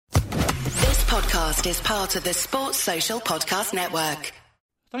podcast is part of the Sports Social Podcast Network.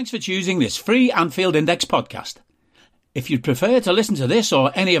 Thanks for choosing this free Anfield Index podcast. If you'd prefer to listen to this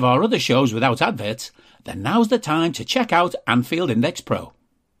or any of our other shows without adverts, then now's the time to check out Anfield Index Pro.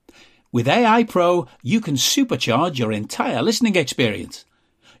 With AI Pro, you can supercharge your entire listening experience.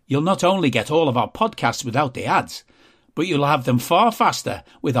 You'll not only get all of our podcasts without the ads, but you'll have them far faster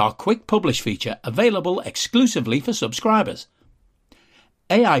with our Quick Publish feature available exclusively for subscribers.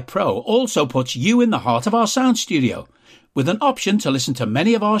 AI Pro also puts you in the heart of our sound studio, with an option to listen to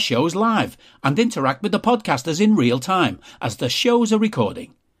many of our shows live and interact with the podcasters in real time as the shows are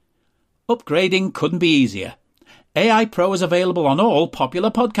recording. Upgrading couldn't be easier. AI Pro is available on all popular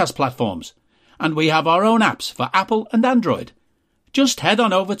podcast platforms, and we have our own apps for Apple and Android. Just head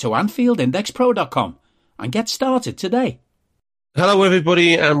on over to AnfieldIndexPro.com and get started today. Hello,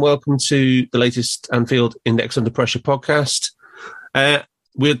 everybody, and welcome to the latest Anfield Index Under Pressure podcast.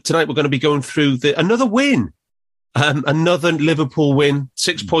 Tonight we're going to be going through another win. Another Liverpool win,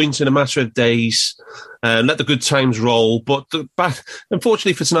 6 points in a matter of days. Let the good times roll. But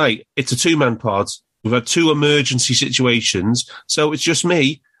unfortunately for tonight, it's a two-man pod. We've had two emergency situations. So it's just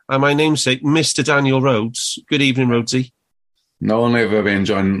me and my namesake, Mr. Daniel Rhodes. Good evening, Rhodesy. Not only have I been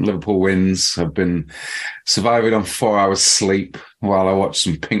enjoying Liverpool wins, I've been surviving on 4 hours sleep while I watch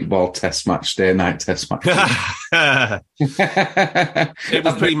some pink ball test match, day-night test match. It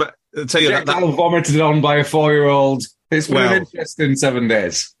was pretty much... I'll tell you that vomited on by a 4-year-old. It's been an interesting 7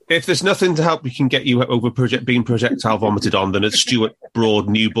 days. If there's nothing to help you can get you over being projectile vomited on, then it's Stuart Broad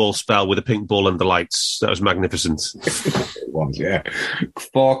new ball spell with a pink ball under lights. That was magnificent. It was, yeah.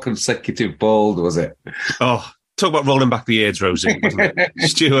 4 consecutive bowls, was it? Oh, talk about rolling back the AIDS, Rosie, wasn't it?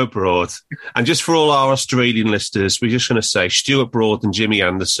 Stuart Broad. And just for all our Australian listeners, we're just going to say Stuart Broad and Jimmy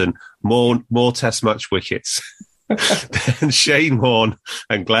Anderson, more test match wickets. And Shane Warne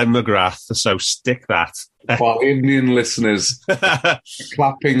and Glenn McGrath. So stick that. While Indian listeners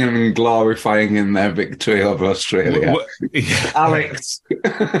clapping and glorifying in their victory over Australia. Alex.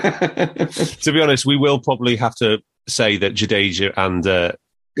 To be honest, we will probably have to say that Jadeja and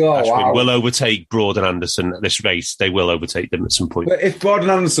Ashwin will overtake Broad and Anderson at this race. They will overtake them at some point. But if Broad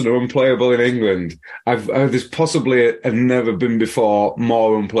and Anderson are unplayable in England, there's possibly have never been before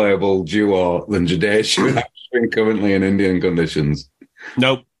more unplayable duo than Jadeja and Ashwin currently in Indian conditions.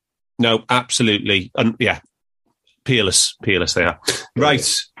 No, absolutely. Yeah, peerless they are. Right.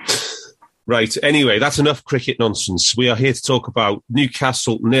 Anyway, that's enough cricket nonsense. We are here to talk about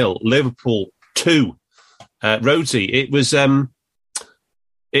Newcastle 0, Liverpool 2. Rhodesy, it was...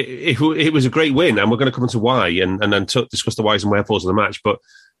 It was a great win, and we're going to come into why and then discuss the whys and wherefores of the match. But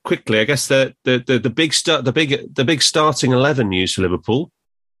quickly, I guess the big starting 11 news for Liverpool: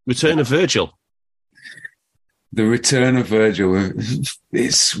 return of Virgil. The return of Virgil.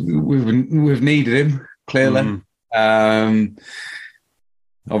 We've needed him clearly. Obviously,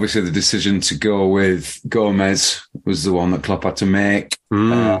 the decision to go with Gomez was the one that Klopp had to make.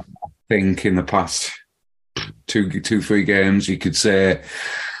 I think in the past 2-3 games, you could say,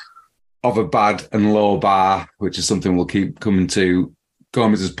 of a bad and low bar, which is something we'll keep coming to.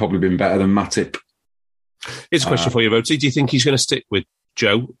 Gomez has probably been better than Matip. Here's a question for you, Rhodesy. Do you think he's going to stick with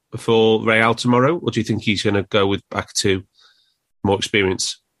Joe for Real tomorrow, or do you think he's going to go back to more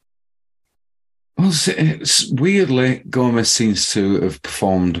experience? Well, weirdly, Gomez seems to have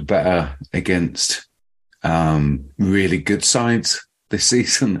performed better against really good sides this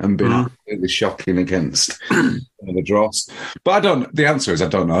season and been absolutely shocking against the draws. But the answer is I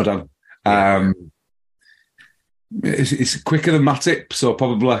don't know, Dan. It's quicker than Matip, so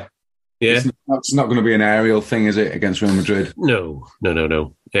probably. Yeah. It's not going to be an aerial thing, is it, against Real Madrid? No.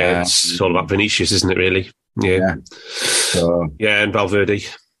 Yeah, it's all about Vinicius, isn't it, really? Yeah. And Valverde.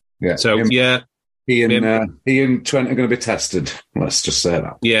 Yeah. So, He and Trent are going to be tested. Let's just say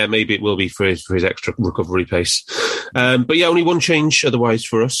that. Yeah, maybe it will be for his extra recovery pace. But yeah, only one change otherwise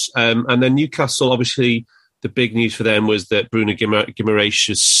for us. And then Newcastle, obviously, the big news for them was that Bruno Guimaraes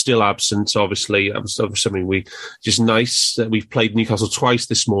is still absent. Obviously, that was something just nice that we've played Newcastle twice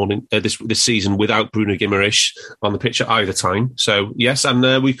this season without Bruno Guimaraes on the pitch at either time. So yes,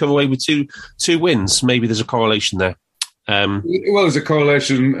 and we've come away with two wins. Maybe there's a correlation there. Well, there's a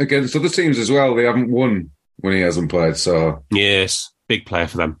correlation against other teams as well. They haven't won when he hasn't played. So yes, big player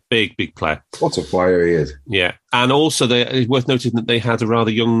for them. Big player. What a player he is. Yeah, and also it's worth noting that they had a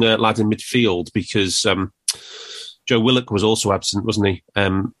rather young lad in midfield because Joe Willock was also absent, wasn't he?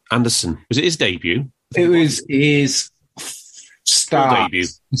 Anderson, was it his debut? It was his start. Full debut.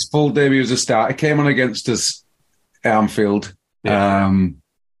 His full debut was a start. He came on against us at Anfield. Yeah.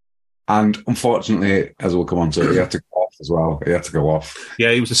 And unfortunately, as we'll come on to, he had to go off as well. He had to go off.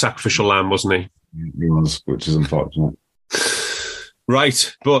 Yeah, he was a sacrificial lamb, wasn't he? He was, which is unfortunate.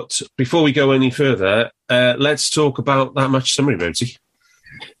 Right, but before we go any further, let's talk about that match summary, Bertie.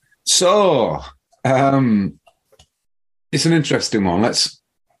 So, it's an interesting one.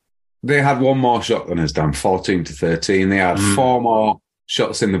 They had one more shot than us, Dan, 14-13. They had four more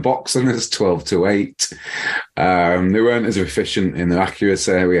shots in the box than us, 12-8. They weren't as efficient in their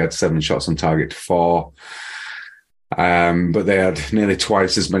accuracy. We had 7 shots on target to 4. But they had nearly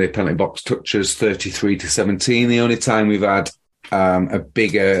twice as many penalty box touches, 33-17. The only time we've had a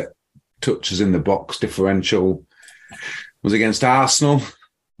bigger touches in the box differential was against Arsenal,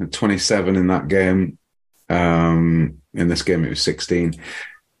 27 in that game. In this game, it was 16.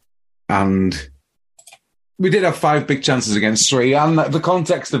 And we did have 5 big chances against 3. And the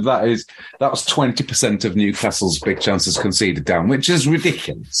context of that is that was 20% of Newcastle's big chances conceded down, which is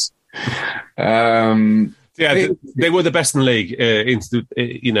ridiculous. They were the best in the league.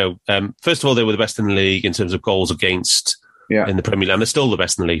 First of all, they were the best in the league in terms of goals against in the Premier League. And they're still the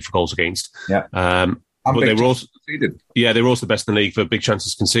best in the league for goals against. Yeah. But they were also they were also the best in the league for big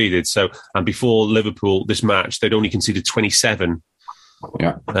chances conceded. So, and before Liverpool, this match, they'd only conceded 27.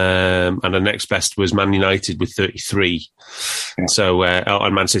 Yeah. And the next best was Man United with 33. Yeah. So,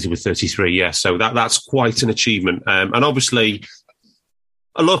 and Man City with 33. Yeah. So that's quite an achievement. And obviously,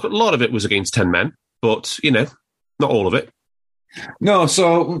 a lot of it was against 10 men, but not all of it. No.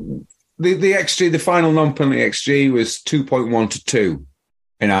 So the XG, the final non-penalty XG was 2.1 to 2.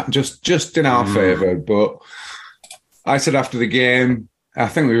 Just in our favour, but I said after the game, I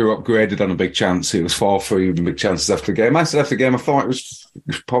think we were upgraded on a big chance. It was 4-3 big chances after the game. I said after the game, I thought it was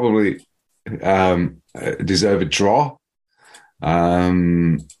probably a deserved draw.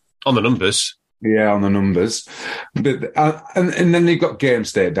 On the numbers. Yeah, on the numbers. But and then you've got game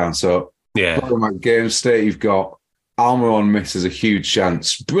state down. So game state, you've got Almiron misses a huge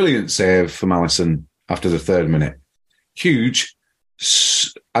chance. Brilliant save from Alisson after the 3rd minute. Huge.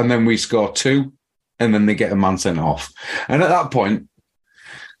 And then we score 2, and then they get a man sent off. And at that point,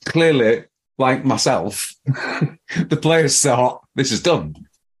 clearly, like myself, the players thought, this is done.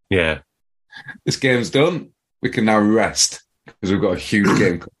 Yeah. This game's done. We can now rest because we've got a huge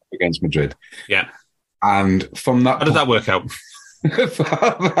game against Madrid. Yeah. And from that... How did that work out?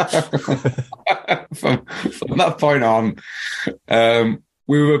 from that point on,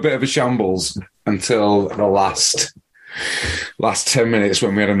 we were a bit of a shambles until the last 10 minutes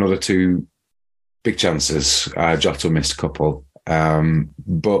when we had another 2 big chances. Jota missed a couple.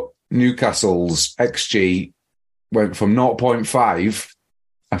 But Newcastle's XG went from 0.5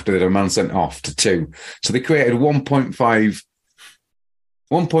 after they had a man sent off to 2. So they created 1.5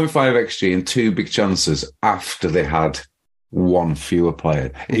 XG and 2 big chances after they had 1 fewer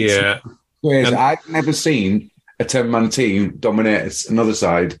player. It's crazy. I've never seen a 10-man team dominate another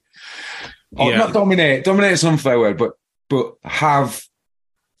side. Not dominate. Dominate is an unfair word, but have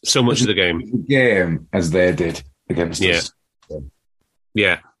so much of the game as they did against us.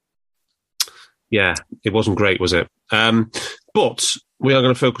 Yeah. It wasn't great, was it? But we are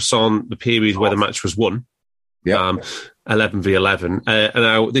going to focus on the period where the match was won. 11v11.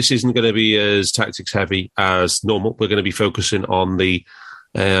 Now, this isn't going to be as tactics heavy as normal. We're going to be focusing on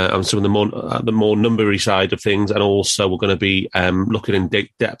on some of the more numbery side of things, and also we're going to be looking in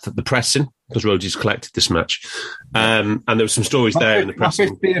depth at the pressing because Rhodes's collected this match, and there were some stories there in the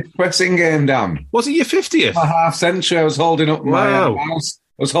pressing. My 50th pressing game, Dan. Was it your 50th? My half century. I was holding up my mouse.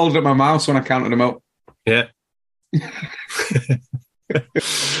 I was holding up my mouse when I counted them up. Yeah.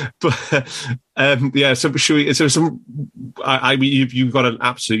 But so should we? So you've got an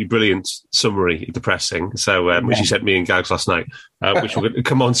absolutely brilliant summary of the pressing. So which you sent me and Gags last night, which we're going to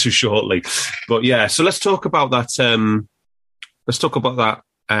come on to shortly. But so let's talk about that.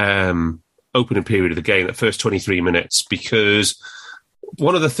 Opening period of the game, the first 23 minutes, because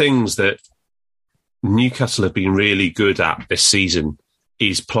one of the things that Newcastle have been really good at this season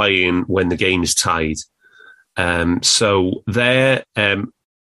is playing when the game is tied. So they're... Are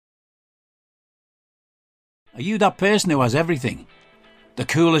you that person who has everything? The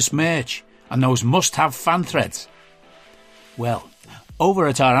coolest merch and those must-have fan threads? Well, over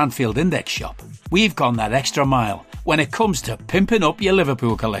at our Anfield Index shop, we've gone that extra mile when it comes to pimping up your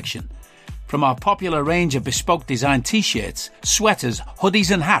Liverpool collection. From our popular range of bespoke design t-shirts, sweaters,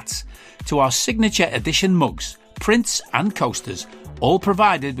 hoodies and hats, to our signature edition mugs, prints and coasters, all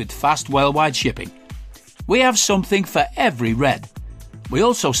provided with fast worldwide shipping. We have something for every red. We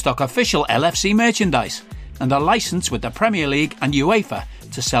also stock official LFC merchandise and are licensed with the Premier League and UEFA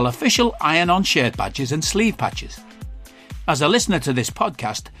to sell official iron-on shirt badges and sleeve patches. As a listener to this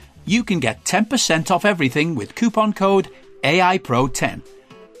podcast, you can get 10% off everything with coupon code AIPRO10.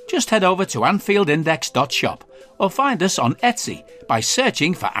 Just head over to AnfieldIndex.shop or find us on Etsy by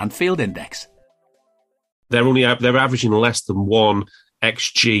searching for Anfield Index. They're averaging less than 1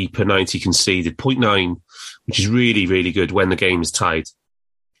 XG per 90 conceded, 0.9, which is really, really good when the game is tied.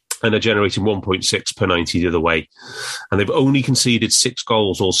 And they're generating 1.6 per 90 the other way. And they've only conceded 6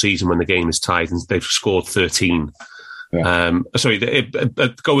 goals all season when the game is tied, and they've scored 13. Yeah.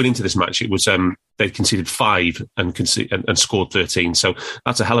 Going into this match, it was they conceded 5 and scored 13. So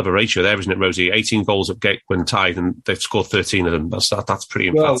that's a hell of a ratio there, isn't it, Rosie? 18 goals when tied, and they've scored 13 of them. That's pretty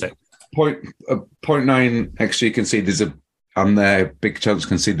emphatic. 0.9 XG conceded and their big chance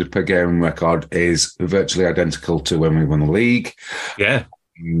conceded per game record is virtually identical to when we won the league. Yeah.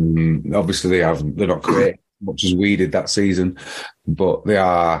 Obviously, they're not great as much as we did that season, but they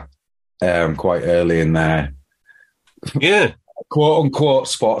are quite early in their quote unquote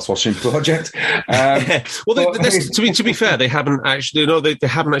sports washing project. Well, to be fair, they haven't actually. They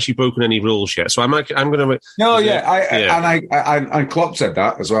haven't actually broken any rules yet. So I'm going to. No, and Klopp said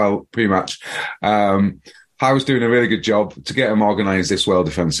that as well, pretty much. Howe's doing a really good job to get them organised this well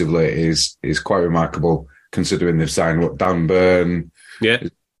defensively. Is quite remarkable considering they've signed Dan Burn. Yeah.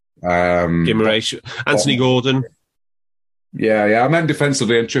 Guimaraes, Anthony Gordon. Yeah. I meant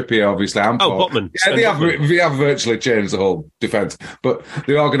defensively and Trippier, obviously. Botman. Yeah, they have virtually changed the whole defence. But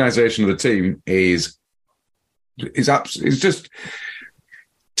the organisation of the team is just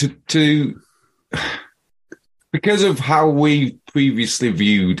to because of how we previously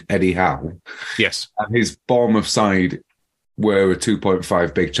viewed Eddie Howe. Yes. And his Bournemouth side were a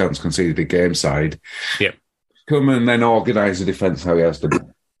 2.5 big chance conceded a game side. Yeah. Come and then organise the defence how he has to.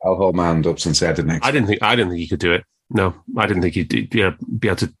 I'll hold my hand up since I didn't. I didn't think he could do it. No, I didn't think he'd be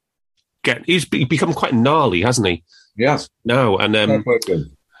able to get. He's become quite gnarly, hasn't he? Yes. No,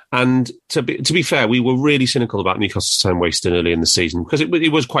 and to be fair, we were really cynical about Newcastle's time wasted early in the season because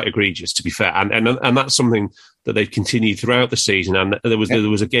it was quite egregious, to be fair, and that's something that they've continued throughout the season. And there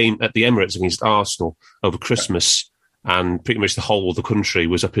was a game at the Emirates against Arsenal over Christmas. And pretty much the whole of the country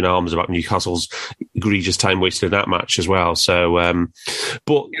was up in arms about Newcastle's egregious time wasted in that match as well. So,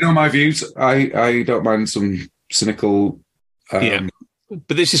 but my views, I don't mind some cynical. But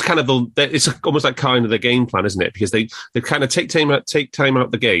this is kind of it's almost like kind of the game plan, isn't it? Because they kind of take time out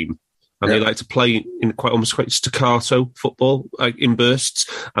the game, and they like to play in quite staccato football, like in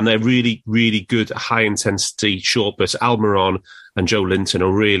bursts, and they're really, really good at high intensity short bursts. Almiron and Joe Linton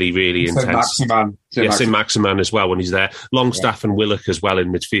are really, really intense. Saint-Maximin as well when he's there. Longstaff and Willock as well in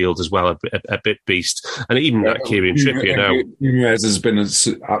midfield as well, a bit beast. And even that Kieran Trippier now. Nunez has been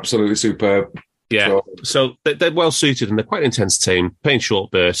absolutely superb. Yeah, so they're well suited and they're quite an intense team, playing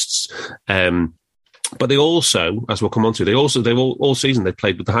short bursts. But they also, as we'll come on to, they've all season they've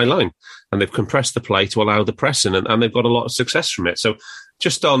played with the high line and they've compressed the play to allow the pressing and they've got a lot of success from it. So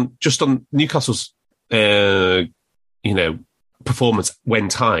just on Newcastle's, performance when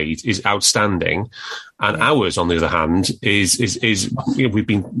tied is outstanding, and ours, on the other hand, is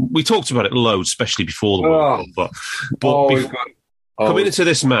we talked about it loads, especially before the World Cup. But coming into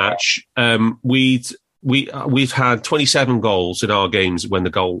this match, we've had 27 goals in our games when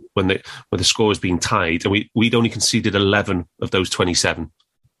the score has been tied, and we'd only conceded 11 of those 27.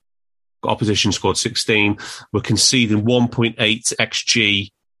 Opposition scored 16. We're conceding 1.8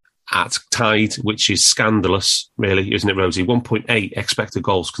 XG at tied, which is scandalous, really, isn't it, Rosie? 1.8 expected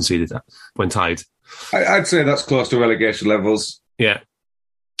goals conceded when tied. I'd say that's close to relegation levels. Yeah.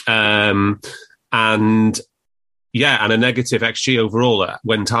 And a negative XG overall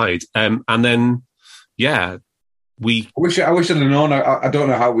when tied. And then, I wish I'd have known. I don't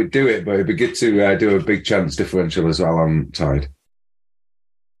know how we'd do it, but it'd be good to do a big chance differential as well on tied.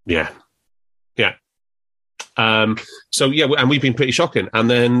 Yeah. And we've been pretty shocking. And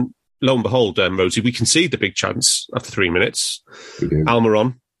then, lo and behold, Rosie, we concede the big chance after 3 minutes.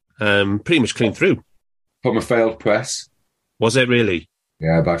 Almiron, pretty much clean through. From a failed press. Was it really?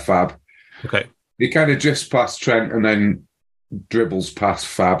 Yeah, by Fab. Okay. He kind of just past Trent and then dribbles past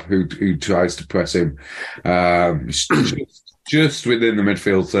Fab, who tries to press him. Just within the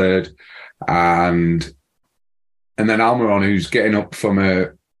midfield third. And then Almiron, who's getting up from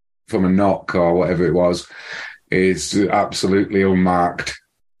a knock or whatever it was, is absolutely unmarked.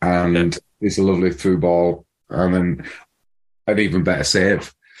 And it's a lovely through ball. And then an even better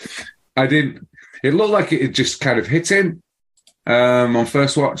save. It looked like it just kind of hit him on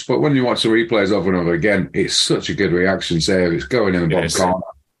first watch, but when you watch the replays over and over again, it's such a good reaction save. It's going in the bottom corner.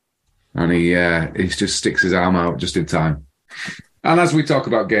 And he just sticks his arm out just in time. And as we talk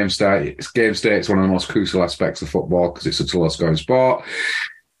about game state, it's one of the most crucial aspects of football because it's such a low-scoring sport.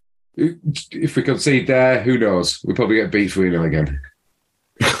 If we concede there, who knows? We'll probably get beat 3-0 again.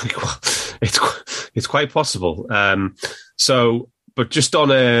 It's quite possible. But just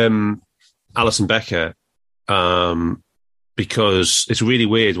on Alisson Becker, because it's really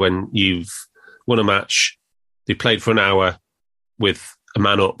weird when you've won a match, they played for an hour with a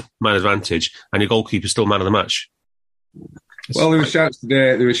man up, man advantage, and your goalkeeper's still man of the match. Well, there were shouts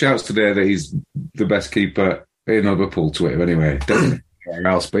today that he's the best keeper in Liverpool Twitter. Anyway, don't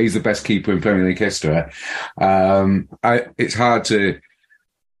anywhere else, but he's the best keeper in Premier League history. It's hard to.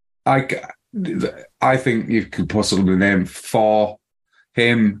 I think you could possibly name 4: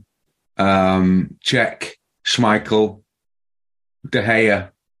 him, Cech, Schmeichel, De Gea.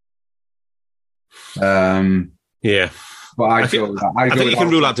 Yeah. But I think you can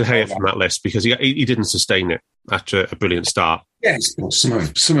rule out De Gea from that list because he didn't sustain it after a brilliant start. Yes,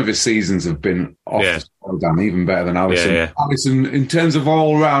 some of his seasons have been off the scale, Dan, even better than Alisson. Yeah. Alisson, in terms of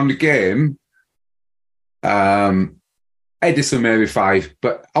all-round game, Edison maybe 5,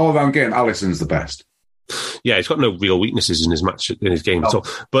 but all-round game, Alisson's the best. Yeah, he's got no real weaknesses in his game at all.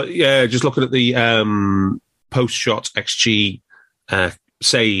 But yeah, just looking at the post-shot XG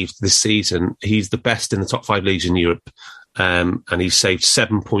saved this season, he's the best in the top 5 leagues in Europe, and he's saved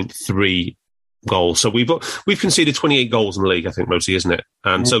 7.3 goals. So we've conceded 28 goals in the league, I think, mostly, isn't it?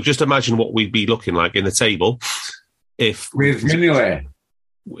 And so just imagine what we'd be looking like in the table if we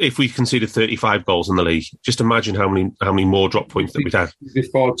conceded 35 goals in the league. Just imagine how many more drop points that we'd have. The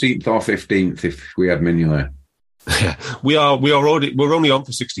 14th or 15th if we had Mignolet. Yeah, we're only on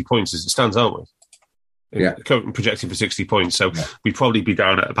for 60 points as it stands, aren't we? Yeah, currently projecting for 60 points, so we'd probably be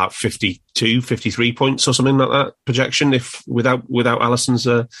down at about 52, 53 points or something like that projection if without Alisson's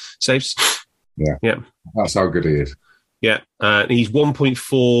saves. Yeah, that's how good he is. Yeah, he's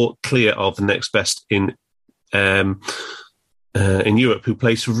 1.4 clear of the next best in Europe, who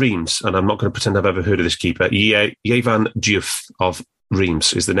plays for Reims, and I'm not going to pretend I've ever heard of this keeper. Yevan Diouf of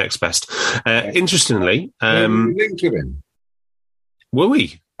Reims is the next best. Interestingly, we linked with him. Were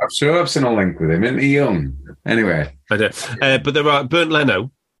we? I'm sure I've seen a link with him. Isn't he young? Anyway. I don't. But there are Bernd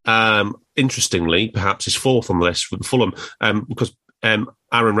Leno, interestingly, perhaps is 4th on the list for Fulham, because Aaron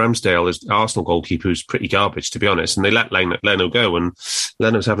Ramsdale is Arsenal goalkeeper who's pretty garbage, to be honest, and they let Leno go, and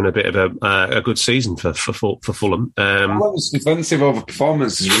Leno's having a bit of a good season for Fulham. Fulham's defensive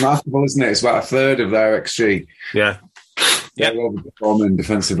overperformance is remarkable, isn't it? It's about a third of their XG. Yeah. They're overperforming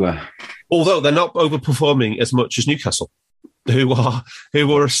defensively. Although they're not overperforming as much as Newcastle, who are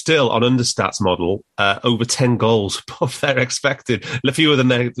still on understats model over 10 goals above their expected. Fewer than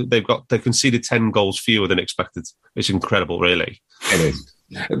they've conceded 10 goals fewer than expected. It's incredible, really. It is.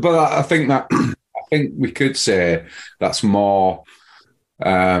 But I think we could say that's more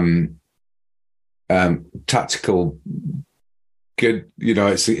tactical good. You know,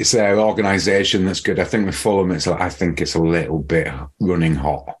 it's their organisation that's good. I think with Fulham, I think it's a little bit running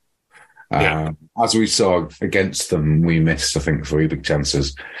hot. As we saw against them, we missed, I think, 3 big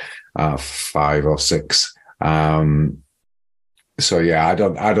chances, 5 or 6. So yeah,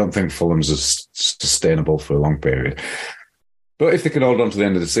 I don't think Fulham's sustainable for a long period. But if they can hold on to the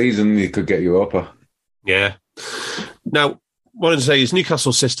end of the season, you could get Europa. Yeah. Now, what I'd say is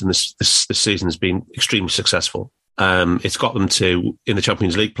Newcastle's system this season has been extremely successful. It's got them to in the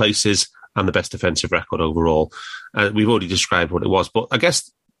Champions League places and the best defensive record overall. We've already described what it was, but I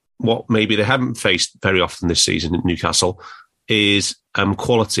guess what maybe they haven't faced very often this season at Newcastle is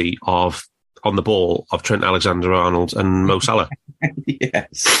quality of on the ball of Trent Alexander-Arnold and Mo Salah.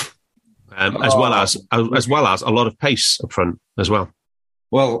 Yes, as well as a lot of pace up front as well.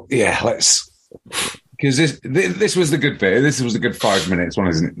 Well, yeah, because this was the good bit. This was the good 5 minutes,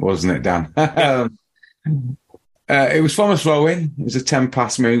 wasn't it, Dan? Yeah. It was from a throw-in. It was a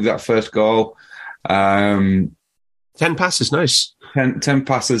 10-pass move. That first goal. 10 passes, nice. 10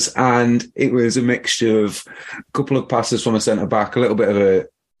 passes, and it was a mixture of a couple of passes from a centre-back, a little bit of a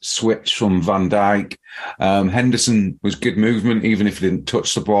switch from Van Dijk. Henderson was good movement, even if he didn't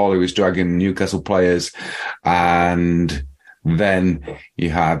touch the ball. He was dragging Newcastle players. And then you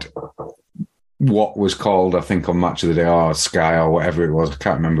had what was called, I think, on Match of the Day, or Sky, or whatever it was. I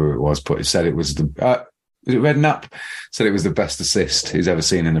can't remember who it was, but it said it was was it Redknapp? Said it was the best assist he's ever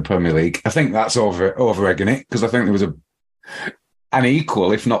seen in the Premier League. I think that's over-egging it, because I think there was an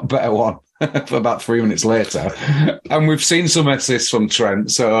equal, if not better one, for about 3 minutes later. And we've seen some assists from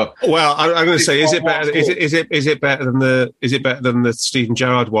Trent. So, well, I'm going to say, is it better? Is it better than the Steven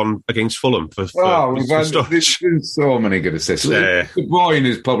Gerrard one against Fulham? There's been so many good assists. Yeah. De Bruyne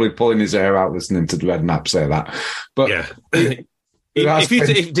is probably pulling his hair out listening to Redknapp say that. But yeah. Did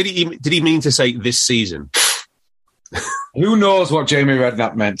he mean to say this season? Who knows what Jamie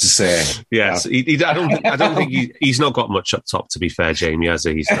Redknapp meant to say? Yes, I don't think he's not got much up top. To be fair, Jamie, has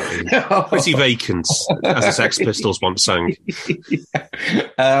he? He's pretty vacant, as the Sex Pistols once sang.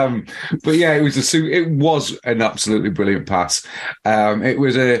 But yeah, it was an absolutely brilliant pass. It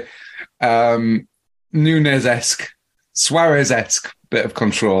was a Nunes-esque, Suarez-esque bit of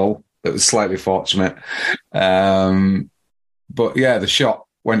control that was slightly fortunate. But yeah, the shot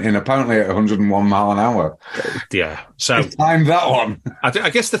went in apparently at 101 mile an hour. Yeah. So timed that one. I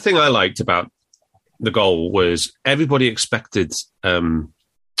guess the thing I liked about the goal was everybody expected Trent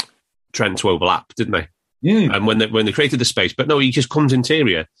to overlap, didn't they? Mm. And when they created the space, but no, he just comes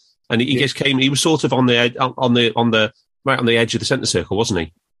interior, and he just came. He was sort of on the edge of the centre circle, wasn't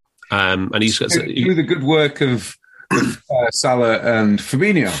he? And he's got through the good work of Salah and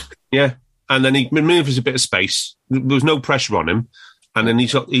Fabinho. Yeah, and then he manoeuvres a bit of space. There was no pressure on him. And then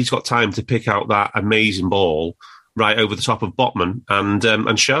he's got time to pick out that amazing ball right over the top of Botman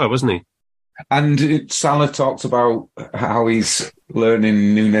and Shaw, wasn't he? And Salah talks about how he's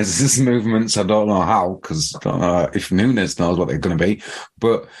learning Nunes' movements. I don't know how, because I don't know if Nunes knows what they're going to be.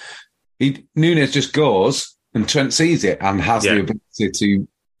 But Nunes just goes, and Trent sees it and has the ability to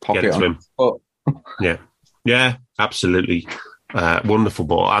pop it on him. Yeah, absolutely. Wonderful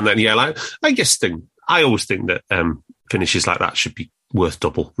ball. And then, I always think that finishes like that should be worth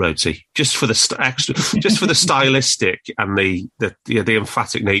double, Rhodesy, just for the stylistic and the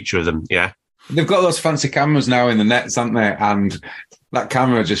emphatic nature of them. Yeah, they've got those fancy cameras now in the nets, haven't they? And that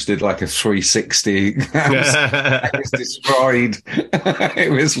camera just did like a 360. It was destroyed. It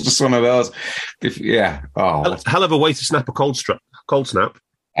was just one of those. Hell of a way to snap a cold snap.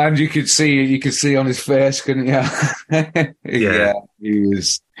 And you could see on his face, couldn't you? Yeah, he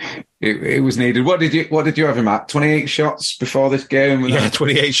was. It was needed. What did you have him at? 28 shots before this game?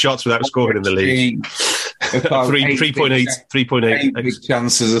 28 shots without scoring in the league. 3.8 big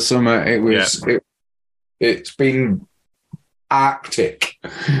chances of summer. It was. It's been Arctic,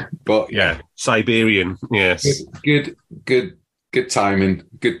 but Siberian. Yes, good timing.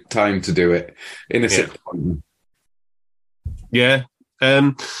 Good time to do it in a disappointment. Yeah.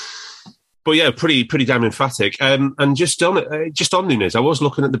 But yeah, pretty damn emphatic. And just on Nunes, I was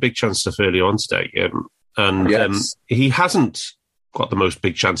looking at the big chance stuff earlier on today, he hasn't got the most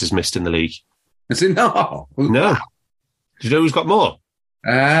big chances missed in the league. Is it not? No. Do you know who's got more?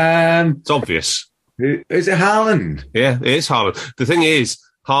 It's obvious. Is it Haaland? Yeah, it is Haaland. The thing is,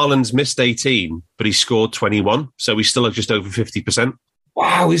 Haaland's missed 18, but he scored 21, so he's still just over 50%.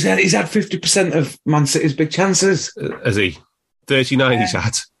 Wow, he's had 50% of Man City's big chances. Has he? 39 he's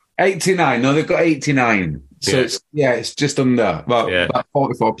had. 89. No, they've got 89. So it's just under about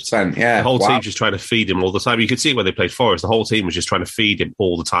 44%. Yeah. The whole team's just trying to feed him all the time. You could see it when they played Forest. The whole team was just trying to feed him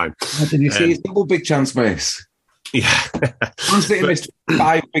all the time. Did you see his double big chance miss? Yeah. Man City missed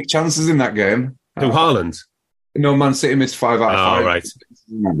 5 big chances in that game. Who, Haaland? No, Man City missed 5 out of 5. Oh, right.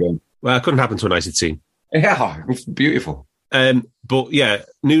 In that game. Well, it couldn't happen to a nicer team. Yeah, it was beautiful. But yeah,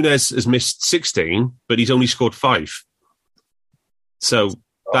 Nunes has missed 16, but he's only scored 5. So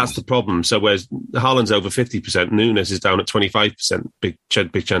that's the problem. So whereas Haaland's over 50%, Nunes is down at 25%, big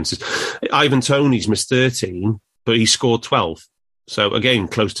chances. Ivan Toney's missed 13, but he scored 12. So again,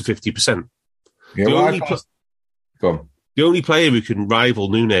 close to 50%. Yeah, the only player who can rival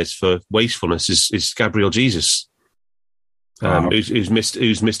Nunes for wastefulness is Gabriel Jesus, who's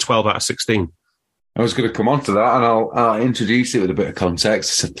missed 12 out of 16. I was going to come on to that, and I'll introduce it with a bit of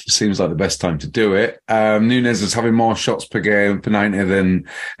context. It seems like the best time to do it. Nunes is having more shots per game, per 90, than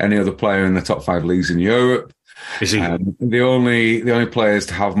any other player in the top 5 leagues in Europe. Is he? The only players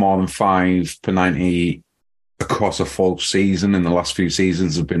to have more than 5 per 90 across a full season in the last few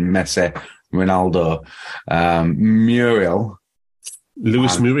seasons have been Messi, Ronaldo, Muriel.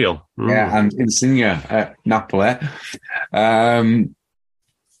 Muriel. Yeah, and Insigne at Napoli.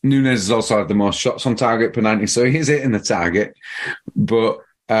 Nunes has also had the most shots on target per 90, so he's hitting the target. But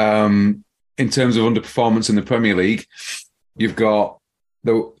in terms of underperformance in the Premier League, you've got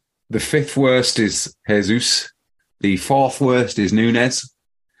the 5th worst is Jesus, the 4th worst is Nunes,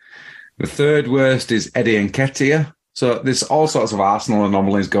 the 3rd worst is Eddie Nketiah. So there's all sorts of Arsenal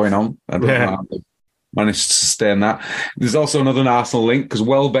anomalies going on. I don't know how they managed to sustain that. There's also another Arsenal link because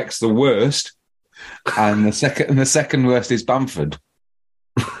Welbeck's the worst, and the second worst is Bamford.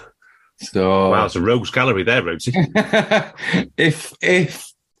 So wow, it's a rogues gallery there, Rhodesy. if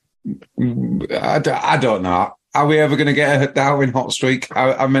I don't know, are we ever going to get a Darwin hot streak?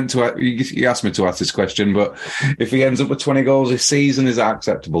 I meant to. You asked me to ask this question, but if he ends up with 20 goals this season, is that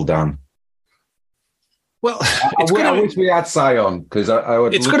acceptable, Dan? Well, I wish we had Sion because I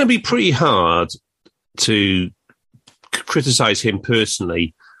would. It's going to be pretty hard to criticise him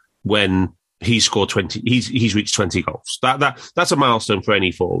personally when he's scored 20. He's reached 20 goals. That's a milestone for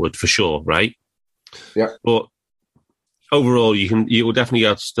any forward for sure, right? Yeah. But overall, you will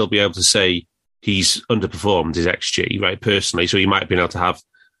definitely still be able to say he's underperformed his XG, right? Personally, so he might have been able to have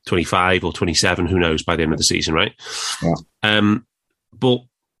 25 or 27, who knows, by the end of the season, right? Yeah. But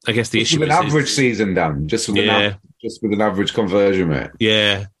I guess the issue with is an average season, Dan, just with an average conversion rate.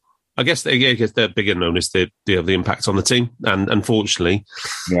 Yeah. I guess the big unknown is the impact on the team, and unfortunately,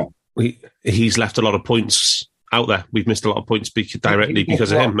 he's left a lot of points out there. We've missed a lot of points directly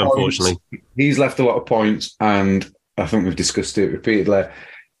because of him. Unfortunately, he's left a lot of points, and I think we've discussed it repeatedly.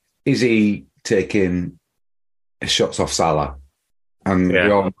 Is he taking shots off Salah? And we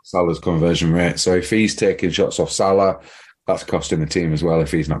all know Salah's conversion rate. So if he's taking shots off Salah, that's costing the team as well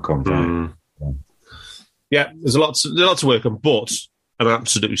if he's not converting. Yeah, there's a lot to work on, but an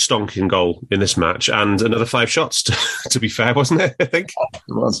absolute stonking goal in this match and another 5 shots, to be fair, wasn't it? I think.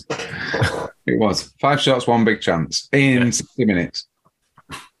 It was. 5 shots, 1 big chance in 60 minutes.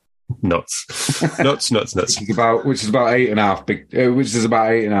 Nuts. Which is about 8.5 which is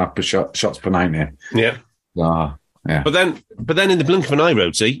about 8.5 per shots per 90. Yeah. Yeah. But then in the blink of an eye,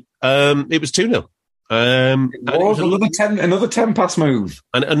 Rhodesy, it was 2-0. It was another 10 pass move.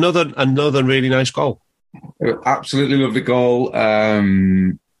 And another really nice goal. Absolutely lovely goal.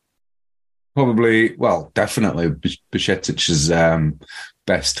 Definitely Bajcetic's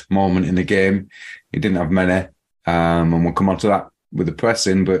best moment in the game. He didn't have many, and we'll come on to that with the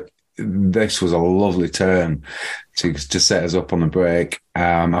pressing, but this was a lovely turn to set us up on the break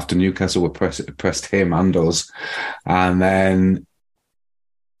after Newcastle were pressed him and us. And then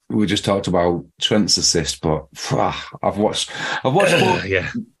we just talked about Trent's assist, but I've watched. What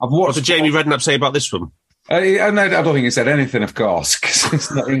did Jamie Redknapp say about this one? I don't think he said anything, of course, because it's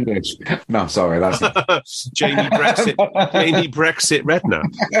not English. No, sorry, that's Jamie Brexit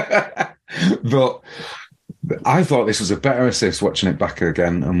Redknapp. But I thought this was a better assist watching it back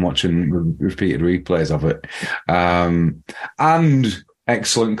again and watching repeated replays of it. And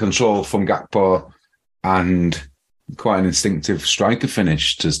excellent control from Gakpo and quite an instinctive striker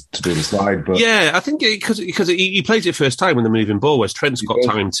finish to do the slide. But yeah, I think because he plays it first time when they're moving ball, whereas Trent's got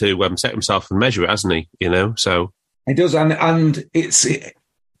time to set himself and measure it, hasn't he? You know, so he does, and it's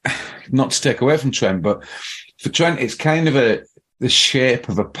not to take away from Trent, but for Trent, it's kind of the shape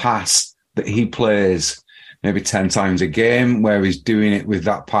of a pass that he plays maybe 10 times a game, where he's doing it with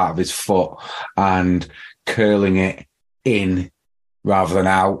that part of his foot and curling it in rather than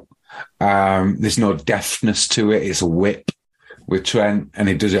out. There's no deftness to it. It's a whip with Trent, and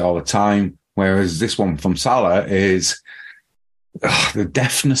he does it all the time. Whereas this one from Salah is the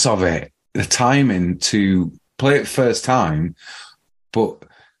deftness of it, the timing to play it first time, but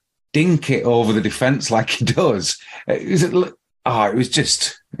dink it over the defence like he does. It's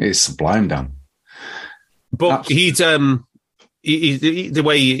sublime, Dan. But the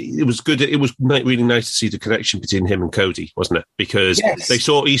way it was good. It was really nice to see the connection between him and Cody, wasn't it? Because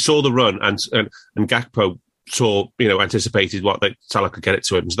he saw the run, and Gakpo anticipated that Salah could get it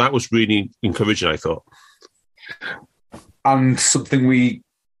to him. So that was really encouraging, I thought. And something we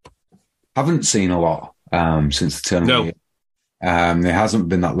haven't seen a lot since the tournament. No. There hasn't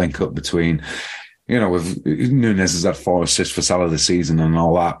been that link up between, with Núñez has had 4 assists for Salah this season and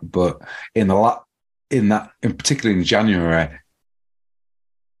all that, but in particularly in January,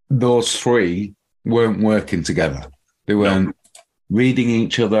 those 3 weren't working together. They weren't reading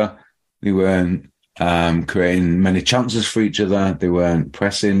each other. They weren't creating many chances for each other. They weren't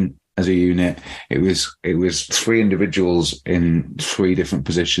pressing as a unit. It was 3 individuals in 3 different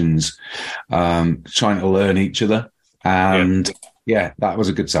positions, trying to learn each other. And that was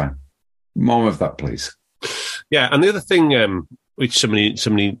a good sign. More of that, please. Yeah, and the other thing, which somebody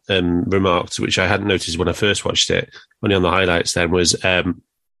remarked, which I hadn't noticed when I first watched it, only on the highlights then, was Van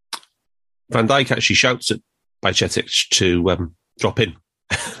Dijk actually shouts at Bajcetic to drop in.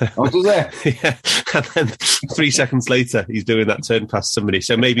 Oh, does he? Yeah, and then 3 seconds later, he's doing that turn past somebody.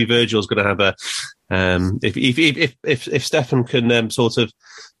 So maybe Virgil's going to have a if Stefan can sort of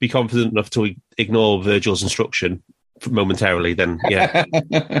be confident enough to ignore Virgil's instruction momentarily, then yeah.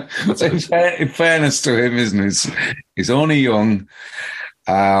 In fairness to him, isn't it? He's only young.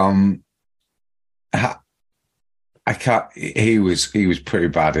 I can't. He was pretty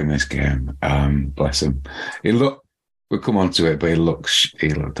bad in this game. Bless him. We'll come on to it, but he looked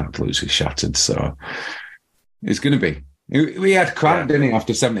absolutely shattered. So it's going to be. We had cramp, didn't he,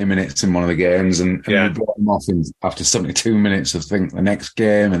 after 70 minutes in one of the games, and we brought him off after 72 minutes, I think, the next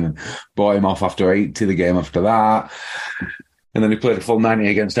game, and then brought him off after 80, the game after that. And then he played a full 90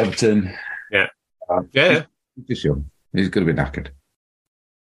 against Everton. Yeah. Just young. He's going to be knackered.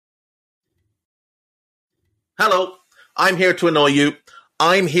 Hello, I'm here to annoy you.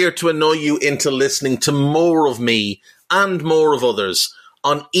 I'm here to annoy you into listening to more of me and more of others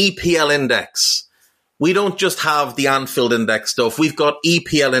on EPL Index. We don't just have the Anfield Index stuff. We've got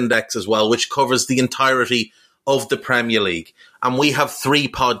EPL Index as well, which covers the entirety of the Premier League. And we have 3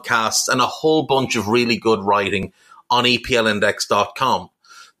 podcasts and a whole bunch of really good writing on EPLindex.com.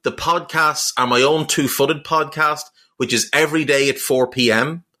 The podcasts are my own two-footed podcast, which is every day at 4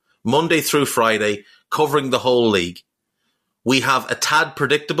 p.m., Monday through Friday, covering the whole league. We have A Tad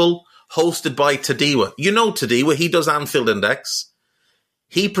Predictable, hosted by Tadiwa. You know Tadiwa, he does Anfield Index.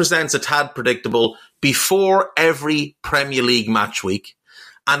 He presents A Tad Predictable before every Premier League match week.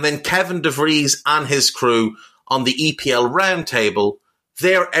 And then Kevin DeVries and his crew on the EPL Roundtable,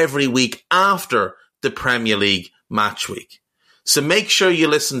 they're every week after the Premier League match week. So make sure you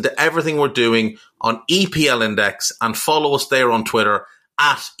listen to everything we're doing on EPL Index and follow us there on Twitter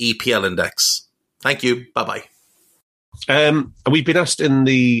at EPL Index. Thank you. Bye-bye. We've been asked in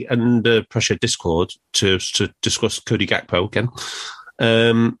the Under Pressure Discord to discuss Cody Gakpo again.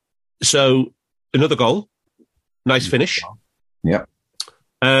 So another goal, nice finish. Yep.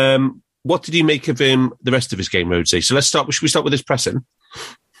 What did you make of him the rest of his game, Rhodesy? So should we start with his pressing?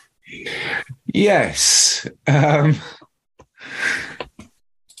 Yes.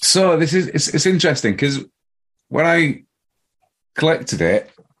 So it's interesting because when I collected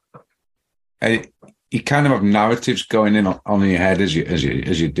it, you kind of have narratives going in on your head as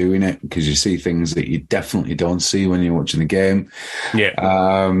you're doing it, because you see things that you definitely don't see when you're watching the game. Yeah.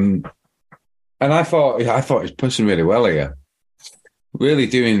 And I thought he's pushing really well here, really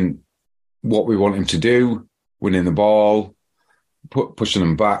doing what we want him to do, winning the ball, pushing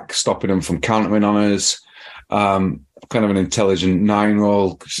them back, stopping them from countering on us. Kind of an intelligent 9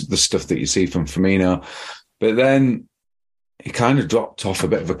 role, the stuff that you see from Firmino. But then he kind of dropped off a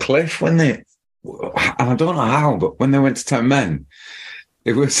bit of a cliff when and I don't know how, but when they went to 10 men,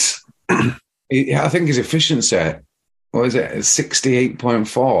 it was, I think his efficiency, what is it,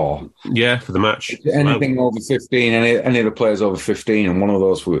 68.4? Yeah, for the match. Anything over 15, any of the players over 15, and one of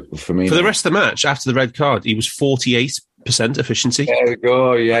those for me. For the rest of the match, after the red card, he was 48% efficiency. There we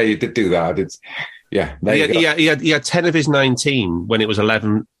go. Yeah, you did do that. I did. Yeah, he had 10 of his 19 when it was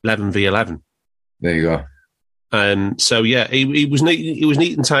 11 v 11. There you go. So yeah, he was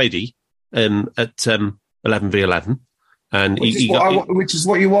neat and tidy at 11 v 11, and which is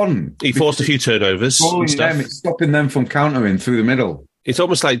what you want. He forced a few turnovers. And stuff. It's stopping them from countering through the middle. It's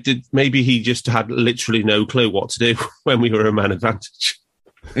almost like maybe he just had literally no clue what to do when we were a man advantage.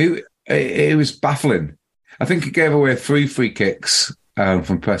 It was baffling. I think he gave away 3 free kicks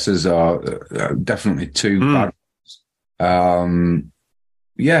from presses, or definitely 2 bad ones.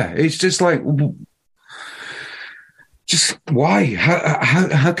 Yeah, it's just like, just why?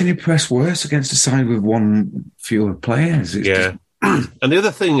 How can you press worse against a side with 1 fewer players? And the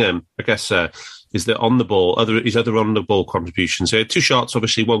other thing, I guess, is that on the ball, his other on the ball contributions. 2 shots,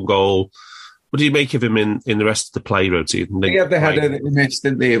 obviously 1 goal. What do you make of him in the rest of the play, Rhodesy? Yeah, they had a miss,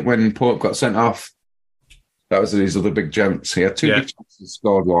 didn't they, when Pope got sent off? That was his other big jumps. He had 2 big chances,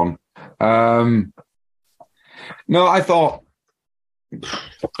 scored 1. No, I thought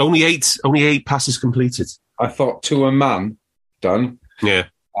only eight passes completed. I thought 2 a man done. Yeah.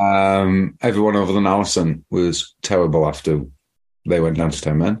 Everyone other than Alisson was terrible after they went down to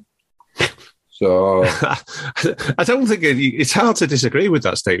 10 men. So I don't think it's hard to disagree with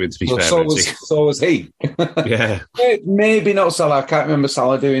that statement, to be fair. So was he. Yeah. Maybe not Salah. I can't remember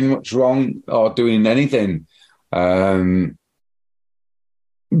Salah doing much wrong or doing anything. But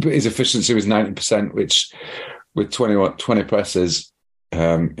his efficiency was 90%, which with 20 presses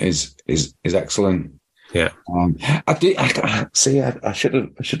is excellent. Yeah. I should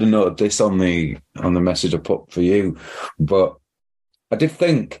have noted this on the message I put for you, but I did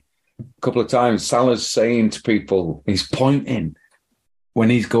think a couple of times Salah's saying to people, he's pointing when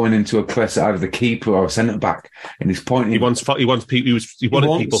he's going into a press out of the keeper or centre back, and he's pointing. He wanted people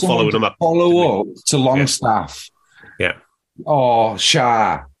following him up. Follow up to Longstaff. Yeah. Or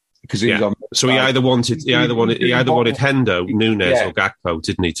Shah. Because he was on. So he either wanted Hendo, Nunes, or Gakpo,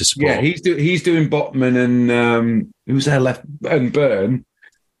 didn't he, to support? Yeah, he's doing Botman and who's there left, and Byrne.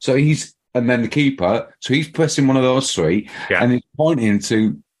 So and then the keeper. So he's pressing one of those 3, and he's pointing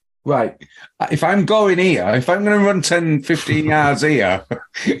to, right, if I'm going here, if I'm going to run 10, 15 yards here,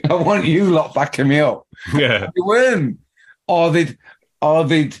 I want you lot backing me up. Yeah, they weren't, or they'd.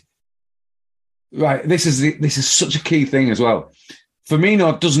 Right, this is such a key thing as well.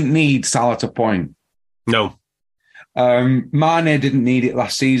 Firmino doesn't need Salah to point. No. Mane didn't need it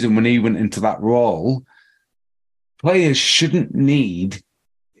last season when he went into that role. players shouldn't need,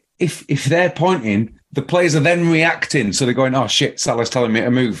 if they're pointing, the players are then reacting. So they're going, oh shit, Salah's telling me to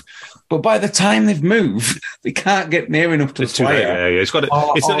move. But by the time they've moved, they can't get near enough to the player. Yeah. It's got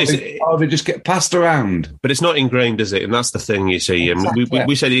or they just get passed around. But it's not ingrained, is it? And that's the thing, you see. Exactly.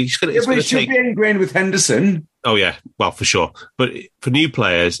 We said it's going to take... be ingrained with Henderson. Oh, yeah. Well, for sure. But for new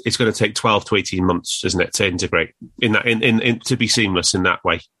players, it's going to take 12 to 18 months, isn't it, to integrate in that, to be seamless in that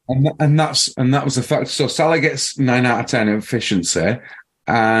way. And that was the fact. So Salah gets 9 out of 10 efficiency,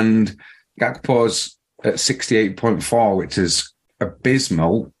 and Gakpo's at 68.4, which is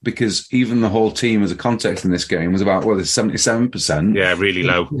abysmal, because even the whole team as a context in this game was about, 77%. Yeah, really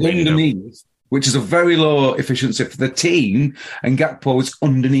low. Underneath, which is a very low efficiency for the team, and Gakpo was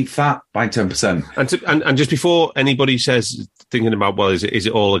underneath that by 10%. And just before anybody says, thinking about, is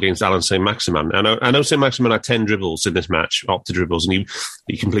it all against Alan Saint-Maximin? I know Saint-Maximin had 10 dribbles in this match, opta dribbles, and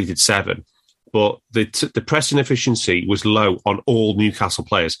he completed 7. But the pressing efficiency was low on all Newcastle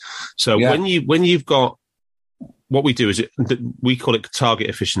players. So when you've got, what we do is we call it target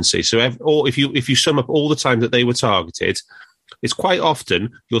efficiency. So if you sum up all the time that they were targeted, it's quite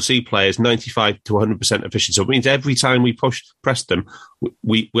often you'll see players 95 to 100% efficient. So it means every time we press them,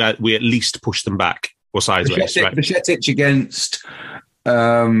 we at least push them back or sideways. Bajcetic against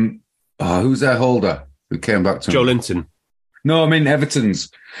who's their holder who came back to Joe Linton. No, I mean Everton's.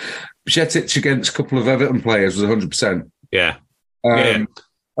 Bajcetic against a couple of Everton players was 100%. Yeah.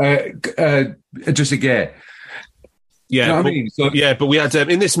 Just a gay. Yeah, you know what I mean? So, but we had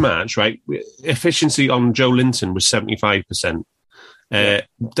in this match, right? Efficiency on Joe Linton was 75%.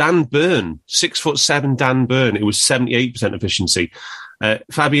 Dan Burn, 6'7", Dan Burn, it was 78% efficiency.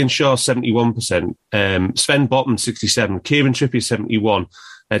 Fabian Shaw, 71%. Sven Botman, 67%. Kieran Trippier, 71%.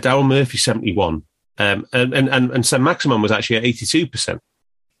 Daryl Murphy, 71%. And Saint-Maximin was actually at 82%.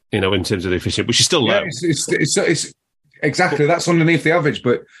 In terms of the efficiency, which is still low. It's exactly, that's underneath the average.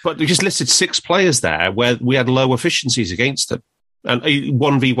 But we just listed 6 players there where we had low efficiencies against them, and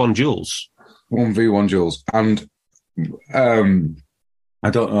 1v1 duels. 1v1 duels, and I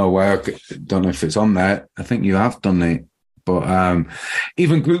don't know if it's on there. I think you have done it, but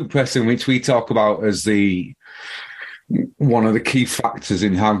even group pressing, which we talk about as one of the key factors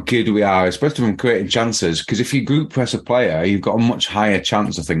in how good we are, especially from creating chances. Because if you group press a player, you've got a much higher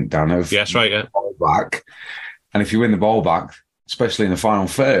chance, I think, Dan, of that's right, yeah. Ball back. And if you win the ball back, especially in the final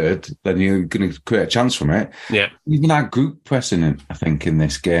third, then you're going to create a chance from it. Yeah. Even our group pressing, I think, in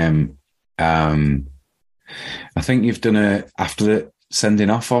this game, I think you've done it after the sending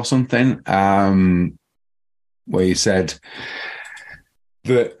off or something, where you said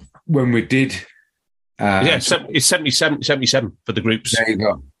that when we did. It's 77 for the groups. There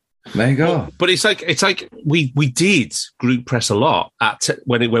you go. But it's like we did group press a lot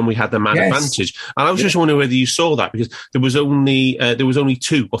when we had the man advantage, and I was just wondering whether you saw that, because there was only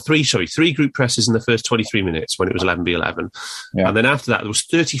 3 group presses in the first 23 minutes when it was 11v11, and then after that there was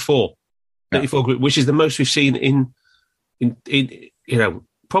 34 group, which is the most we've seen in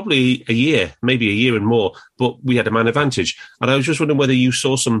probably a year, maybe a year and more, but we had a man advantage. And I was just wondering whether you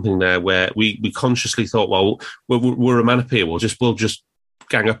saw something there where we consciously thought, well, we're a man up here, we'll just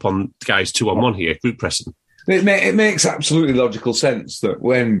gang up on guys 2-on-1 here, group pressing. It makes absolutely logical sense that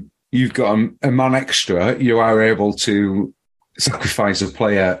when you've got a man extra, you are able to sacrifice a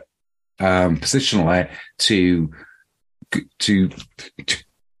player positionally to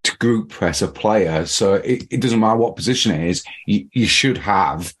group press a player. So it doesn't matter what position it is, you should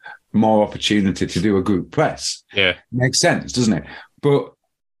have more opportunity to do a group press. Yeah. Makes sense, doesn't it? But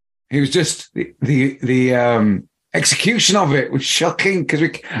it was just the execution of it was shocking,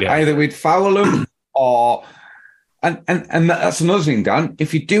 because either we'd foul them or... And that's another thing, Dan.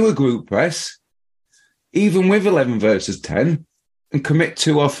 If you do a group press, even with 11 versus 10, and commit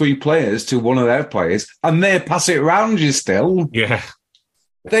 2 or 3 players to one of their players, and they pass it around you still... Yeah.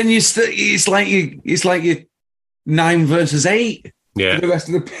 Then it's like you 9 versus 8 for the rest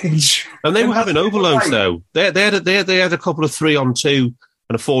of the pitch. And they were having overloads though. They had a couple of 3-on-2 and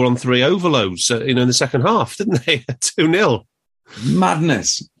a 4-on-3 overloads in the second half, didn't they? 2-0.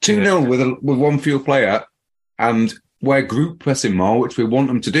 Madness. 2-0 with one fewer player, and we're group pressing more, which we want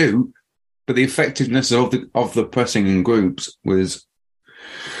them to do, but the effectiveness of the pressing in groups was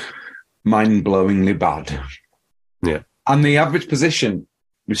mind-blowingly bad. Yeah. And the average position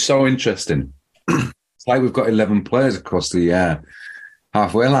was so interesting. It's like we've got 11 players across the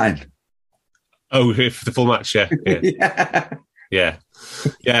halfway line. Oh, for the full match, yeah. Yeah.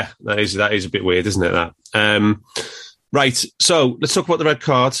 Yeah. That is a bit weird, isn't it? That. Right. So let's talk about the red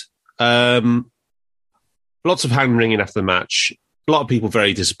card. Lots of hand wringing after the match. a lot of people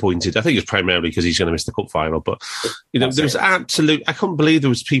very disappointed. I think it's primarily because he's going to miss the cup final. But there's absolute. I couldn't believe there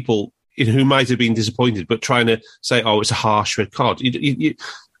was people who might have been disappointed, but trying to say, "Oh, it's a harsh red card." Even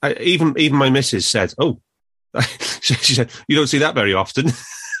my missus said, "Oh," she said, "You don't see that very often."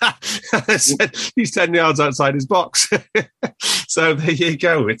 I said, he's 10 yards outside his box. So there you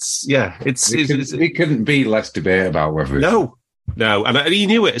go. We couldn't be less debate about whether No, and he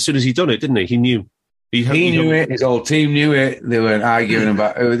knew it as soon as he'd done it, didn't he? He knew. He knew it. His whole team knew it. They weren't arguing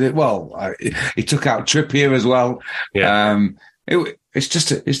about it. Well, he took out Trippier as well. Yeah. It's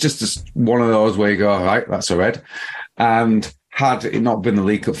just one of those where you go, all right, that's a red. And had it not been the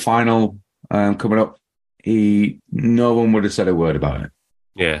League Cup final coming up, no one would have said a word about it.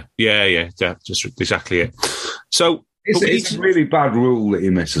 Yeah, just exactly it. So it's a really bad rule that he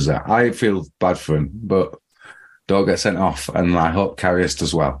misses that. I feel bad for him, but don't get sent off, and I hope Karius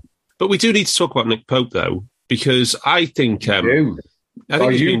does well. But we do need to talk about Nick Pope, though, because I think I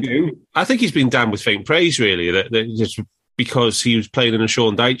think he's been damned with faint praise, really. That just because he was playing in a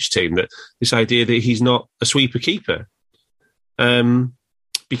Sean Dyche team, that this idea that he's not a sweeper keeper,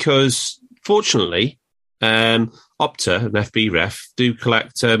 because fortunately. Opta, an FB ref, do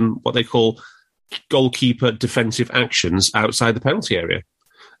collect what they call goalkeeper defensive actions outside the penalty area.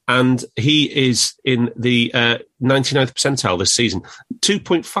 And he is in the 99th percentile this season,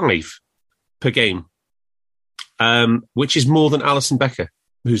 2.5 per game, which is more than Alisson Becker,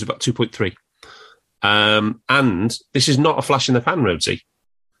 who's about 2.3. And this is not a flash in the pan, Rhodesy.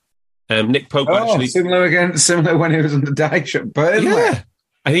 Nick Pope actually... Similar when he was on the Dyche at Burnley. Yeah.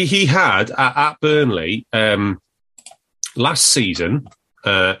 He had, at Burnley... last season,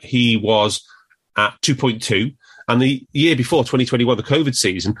 he was at 2.2, and the year before, 2021, the COVID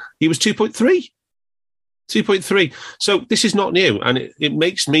season, he was 2.3. 2.3. So this is not new, and it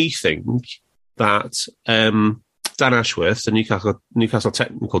makes me think that Dan Ashworth, the Newcastle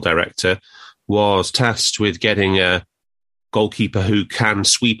technical director, was tasked with getting a goalkeeper who can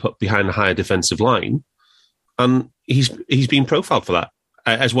sweep up behind the higher defensive line, and he's been profiled for that,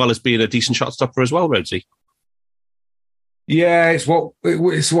 as well as being a decent shot stopper as well, Rhodesy. Yeah, it's what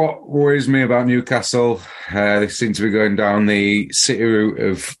worries me about Newcastle. They seem to be going down the city route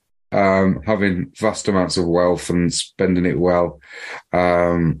of having vast amounts of wealth and spending it well.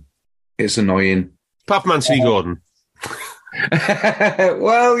 It's annoying. Apart from Anthony Gordon.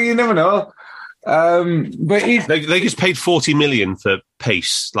 Well, you never know. But they just paid 40 million for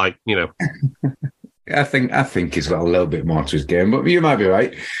pace, I think he's got a little bit more to his game, but you might be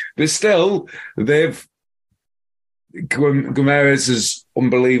right. But still, Guimaraes is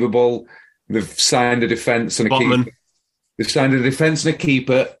unbelievable. They've signed a defence and a keeper. They've signed a defence and a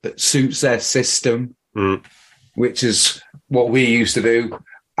keeper that suits their system, which is what we used to do.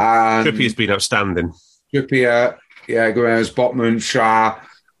 And Trippier's been outstanding. Guimaraes, Botman, Shah,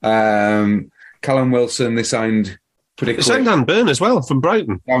 Callum Wilson. They signed pretty quick. They signed Dan Burn as well from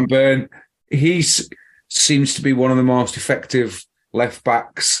Brighton. Dan Burn. He seems to be one of the most effective left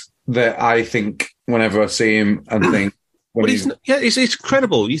backs that I think whenever I see him and think... it's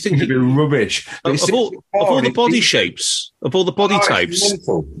incredible. You think he'd be rubbish. Of all the body shapes, of all the body types...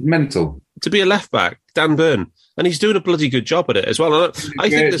 Mental. To be a left-back, Dan Burn. And he's doing a bloody good job at it as well. And I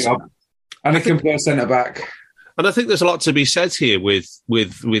think he can play centre-back. And I think there's a lot to be said here with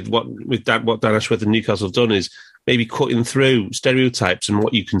what Dan Ashworth and Newcastle have done is maybe cutting through stereotypes and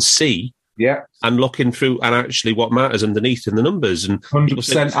what you can see. Yeah, and looking through and actually what matters underneath in the numbers. And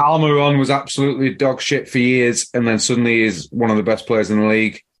 100%. Almiron was absolutely dog shit for years, and then suddenly is one of the best players in the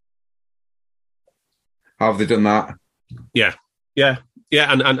league. How have they done that? Yeah.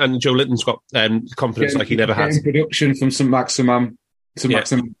 And Joe Linton's got confidence like he never has. Production from St Maximin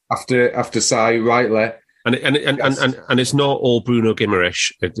after Sai rightly. And it's not all Bruno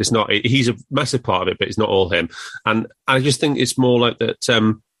Guimaraes. It's not. He's a massive part of it, but it's not all him. And I just think it's more like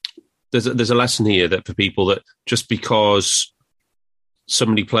that. There's a lesson here that for people that just because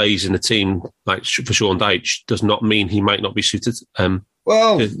somebody plays in a team like for Sean Dyche does not mean he might not be suited.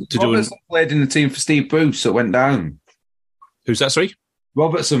 Robertson played in the team for Steve Bruce that went down. Who's that? Sorry,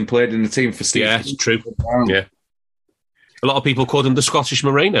 Robertson played in the team for Steve. Yeah, it's true. Yeah, a lot of people called him the Scottish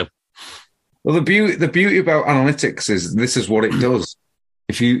Moreno. Well, the beauty about analytics is this is what it does.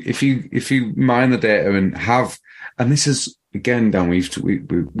 If you mine the data and this is. Again, Dan,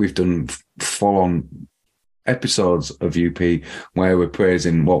 we've done full-on episodes of UP where we're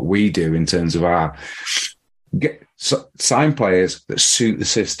praising what we do in terms of our sign players that suit the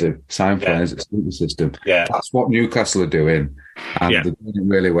system. Yeah. That's what Newcastle are doing, and they're doing it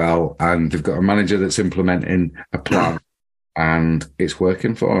really well. And they've got a manager that's implementing a plan, and it's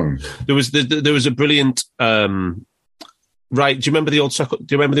working for them. There was a brilliant Right. Do you remember the old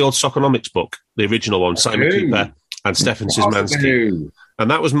Soconomics book, the original one, Simon Cooper and Stefan Szymanski? And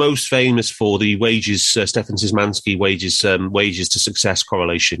that was most famous for the wages, Stefan Szymanski wages to success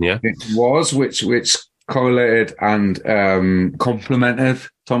correlation. Yeah, it was which correlated and complemented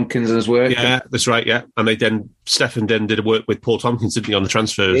Tompkins' work. Yeah, that's right. Yeah, and Stefan did work with Paul Tompkins, didn't he, on the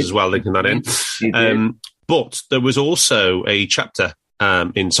transfers as well, linking that in. But there was also a chapter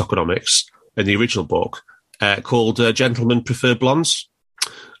in Soconomics in the original book called "Gentlemen Prefer Blondes,"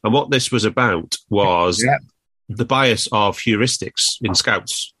 and what this was about was the bias of heuristics in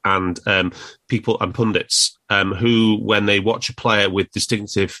scouts and people and pundits who, when they watch a player with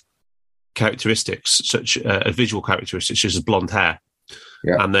distinctive characteristics, such visual characteristics, such as blonde hair,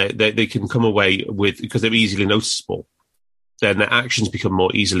 and they can come away with, because they're easily noticeable, then their actions become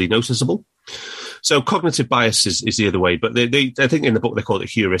more easily noticeable. So cognitive bias is the other way, but I think in the book they call it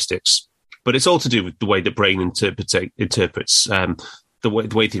heuristics. But it's all to do with the way the brain interprets the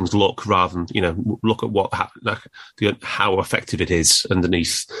way things look, rather than look at how effective it is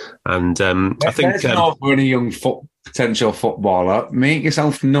underneath. And I think not for any young potential footballer, make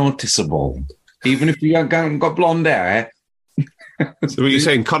yourself noticeable, even if you haven't got blonde hair. So, what you're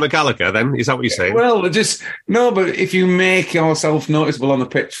saying, Conor Gallagher? Then is that what you're saying? Well, but if you make yourself noticeable on the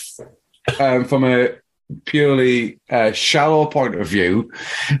pitch from a purely shallow point of view,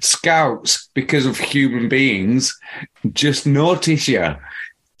 scouts, because of human beings, just notice you.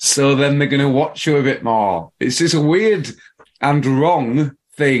 So then they're going to watch you a bit more. It's just a weird and wrong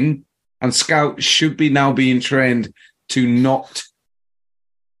thing, and scouts should be now being trained to not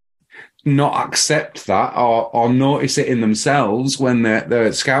accept that or notice it in themselves when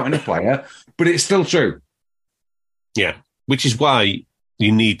they're scouting a player, but it's still true. Yeah, which is why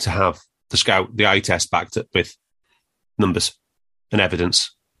you need to have the eye test backed up with numbers and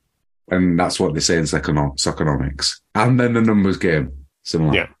evidence. And that's what they say in Soconomics. And then the numbers game.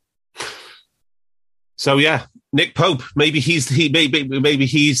 Similar. Yeah. So yeah, Nick Pope, maybe he's the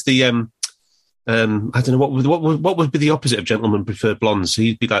I don't know what would be the opposite of gentlemen prefer blondes.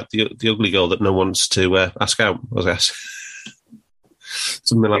 He'd be like the ugly girl that no one wants to ask out, I guess.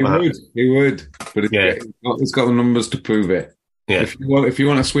 Something like that. He would. But it's got the numbers to prove it. Yeah. If you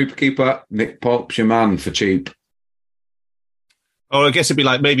want a sweeper, Nick Pope's your man for cheap. Or I guess it'd be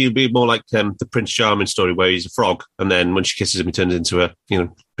more like the Prince Charming story, where he's a frog, and then when she kisses him, he turns into a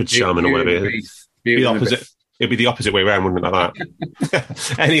Prince Charming or whatever. It'd be the opposite. It'd be the opposite way around, wouldn't it? Like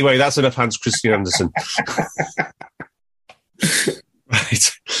that. Anyway, that's enough Hans Christian Andersen.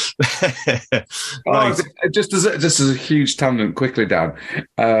 Right. Right. Just as a huge tangent, quickly, Dan.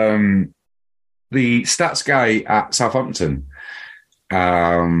 The stats guy at Southampton.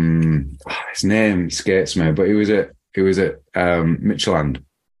 His name escapes me, but he was at Midtjylland.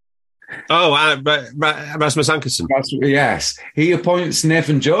 Oh, Rasmus Ankersen. Yes, he appoints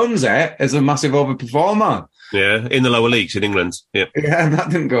Nathan Jones as a massive overperformer. Yeah, in the lower leagues in England. Yeah, and that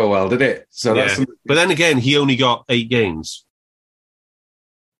didn't go well, did it? So but then again, he only got 8 games.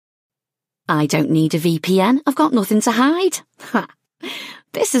 I don't need a VPN. I've got nothing to hide.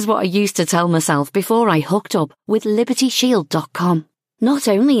 This is what I used to tell myself before I hooked up with LibertyShield.com. Not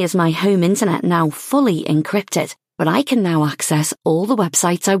only is my home internet now fully encrypted, but I can now access all the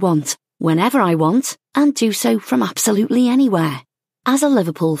websites I want, whenever I want, and do so from absolutely anywhere. As a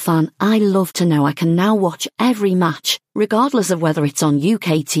Liverpool fan, I love to know I can now watch every match, regardless of whether it's on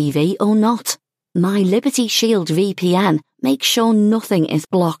UK TV or not. My Liberty Shield VPN makes sure nothing is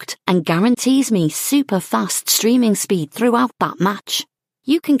blocked and guarantees me super fast streaming speed throughout that match.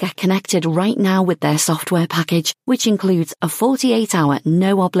 You can get connected right now with their software package, which includes a 48-hour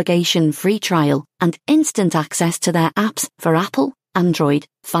no-obligation free trial and instant access to their apps for Apple, Android,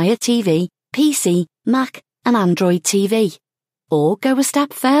 Fire TV, PC, Mac, and Android TV. Or go a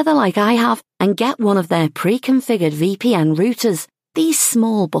step further like I have and get one of their pre-configured VPN routers. These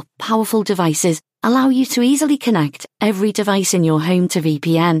small but powerful devices allow you to easily connect every device in your home to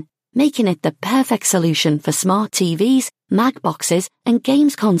VPN, making it the perfect solution for smart TVs, Mag boxes, and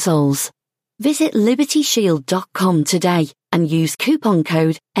games consoles. Visit LibertyShield.com today and use coupon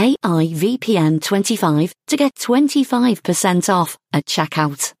code AIVPN25 to get 25% off at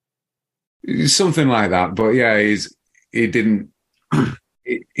checkout. Something like that, but yeah, he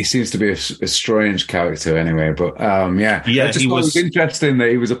seems to be a strange character anyway. But I just thought it was interesting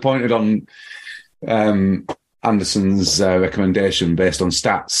that he was appointed on Anderson's recommendation based on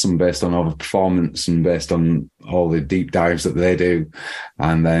stats and based on overperformance and based on all the deep dives that they do,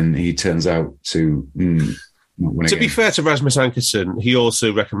 and then he turns out to not win. To be fair to Rasmus Ankersen, he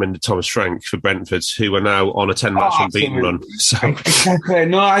also recommended Thomas Frank for Brentford, who are now on a 10-match unbeaten run. So exactly.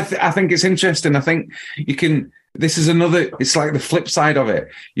 No, I think it's interesting. I think you can. this is another. It's like the flip side of it.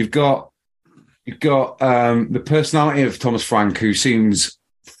 You've got the personality of Thomas Frank, who seems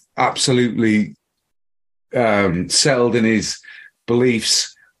absolutely settled in his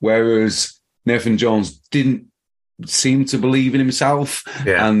beliefs, whereas Nathan Jones didn't seem to believe in himself.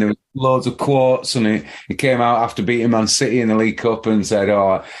 Yeah. And there were loads of quotes, and he came out after beating Man City in the League Cup and said,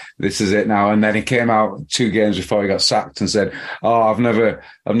 "Oh, this is it now." And then he came out 2 games before he got sacked and said, "Oh, I've never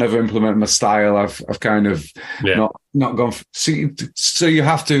implemented my style. I've kind of not gone." So you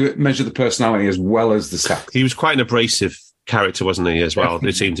have to measure the personality as well as the stats. He was quite an abrasive character, wasn't he, as well?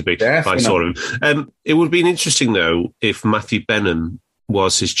 It seemed to be. I saw him. It would have been interesting, though, if Matthew Benham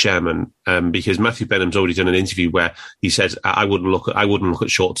was his chairman, because Matthew Benham's already done an interview where he said, I wouldn't look at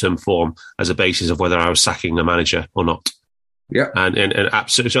short-term form as a basis of whether I was sacking a manager or not. Yeah. And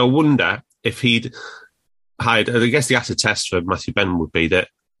absolutely. So I wonder if he'd hired, I guess the acid test for Matthew Benham would be that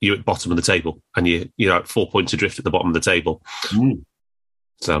you're at the bottom of the table and you're at 4 points adrift at the bottom of the table.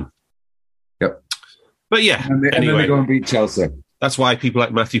 So. Yep. But yeah. And then they go and beat Chelsea. That's why people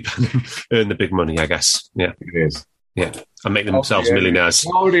like Matthew Benham earn the big money, I guess. Yeah. It is. Yeah, and make themselves millionaires. He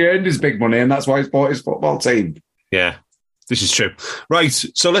already earned his big money, and that's why he's bought his football team. Yeah, this is true. Right,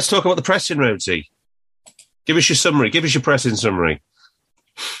 so let's talk about the pressing, Rhodesy. Give us your summary. Give us your pressing summary.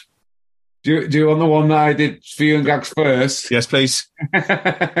 Do you want the one that I did for you and Gags first? Yes, please.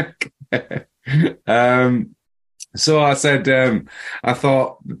 So I said, I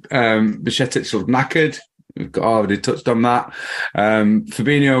thought Bajcetic looked knackered. We've already touched on that.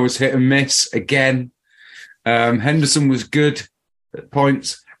 Fabinho was hit and miss again. Henderson was good at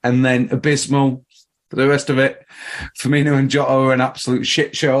points and then abysmal for the rest of it. Firmino and Jota were an absolute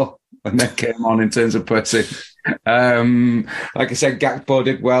shit show when they came on in terms of pressing. Like I said, Gakpo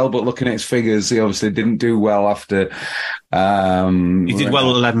did well, but looking at his figures, he obviously didn't do well after. He did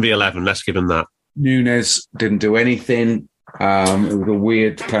well at 11v11, let's give him that. Nunes didn't do anything. It was a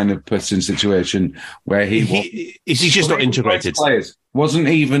weird kind of pressing situation where is he just not integrated? Players wasn't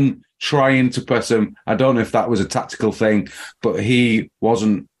even trying to press him. I don't know if that was a tactical thing, but he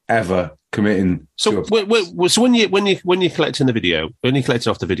wasn't ever committing. So, so when you're collecting the video, when you're collecting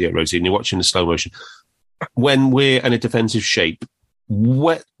off the video, Rosie, and you're watching the slow motion, when we're in a defensive shape,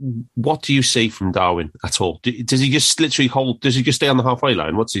 what do you see from Darwin at all? Does he just literally hold? Does he just stay on the halfway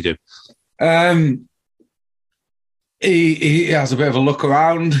line? What does he do? He has a bit of a look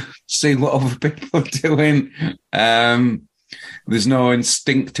around, see what other people are doing. There's no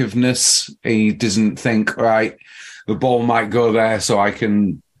instinctiveness. He doesn't think, right, the ball might go there so I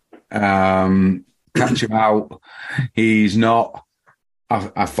can catch him out. He's not.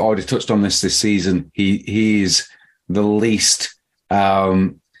 I've already touched on this season. He's the least.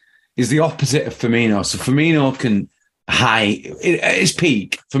 He's the opposite of Firmino. So Firmino can hide. At his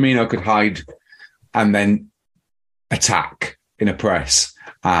peak, Firmino could hide and then attack in a press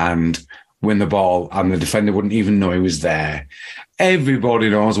and win the ball, and the defender wouldn't even know he was there. Everybody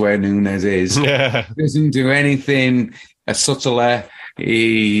knows where Nunes is. Yeah. He doesn't do anything subtly.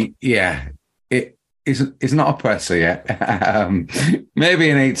 He's not a presser yet. Maybe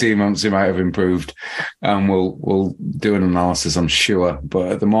in 18 months he might have improved, and we'll do an analysis, I'm sure.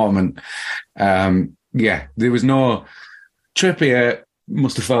 But at the moment, there was no. Trippier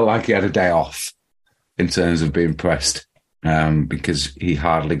must have felt like he had a day off in terms of being pressed, because he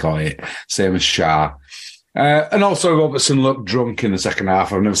hardly got it. Same as Shah. And also Robertson looked drunk in the second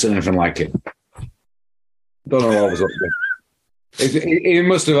half. I've never seen anything like it. Don't know what was up there. He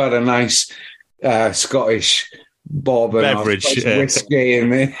must have had a nice Scottish bourbon beverage, whiskey in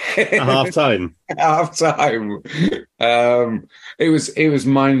there. At half time. Half time. It was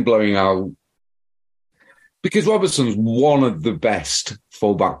mind blowing how, because Robertson's one of the best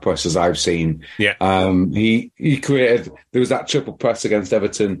full-back pressers I've seen. Yeah. He created, there was that triple press against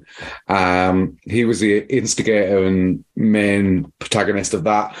Everton. He was the instigator and main protagonist of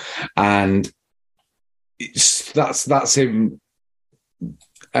that. And that's him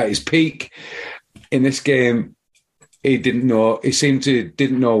at his peak. In this game, he didn't know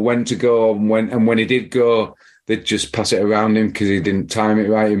when to go, and when he did go, they'd just pass it around him because he didn't time it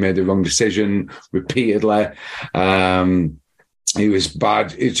right. He made the wrong decision repeatedly. He was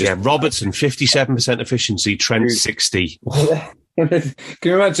bad. Robertson, 57% efficiency, Trent 60. Can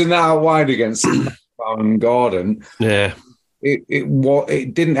you imagine that out wide against and Gordon? Yeah.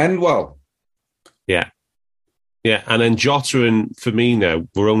 It didn't end well. Yeah. Yeah, and then Jota and Firmino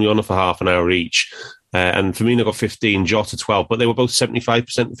were only on for half an hour each. And Firmino got 15, Jota 12, but they were both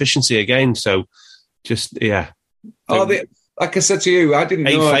 75% efficiency again. So just, yeah. Like I said to you, I didn't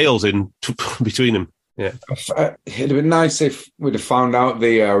know. 8 fails in between them. Yeah. It'd have been nice if we'd have found out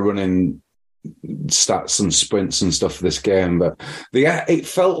the running stats and sprints and stuff for this game, but it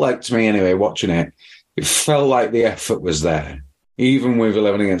felt like, to me anyway, watching it, it felt like the effort was there. Even with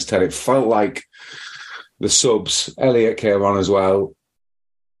 11 against 10, it felt like the subs, Elliott came on as well.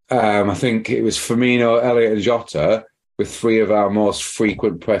 I think it was Firmino, Elliott and Jota with 3 of our most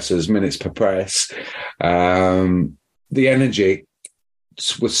frequent pressers, minutes per press. The energy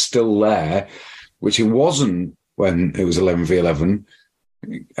was still there, which it wasn't when it was 11v11.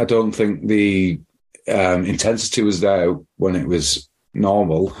 I don't think the intensity was there when it was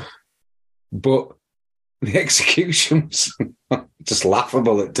normal, but the execution was just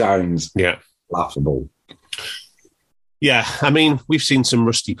laughable at times. Yeah. Laughable. Yeah, I mean, we've seen some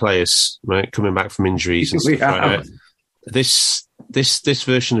rusty players, right, coming back from injuries and stuff like that. This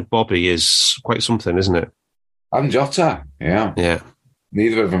version of Bobby is quite something, isn't it? And Jota, yeah. Yeah.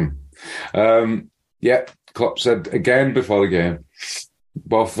 Neither of them. Klopp said again before the game,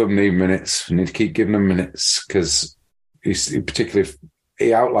 both of them need minutes. We need to keep giving them minutes because he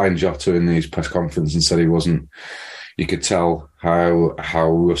outlined Jota in his press conference and said he wasn't. You could tell how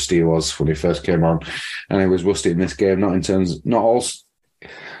rusty he was when he first came on, and he was rusty in this game. Not all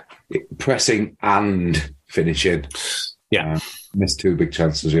pressing and finishing. Yeah, missed 2 big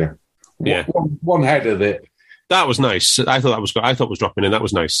chances. Yeah, one header that was nice. I thought it was dropping in. That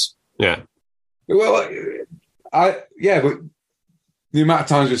was nice. Yeah. Well, but the amount of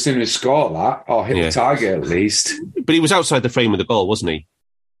times we've seen him score that or hit the target at least. But he was outside the frame of the goal, wasn't he?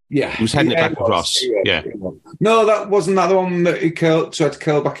 Yeah. He was heading it back across. Yeah. No, that wasn't the one that he tried to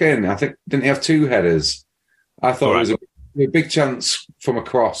curl back in. I think, didn't he have 2 headers? I thought it was a big chance from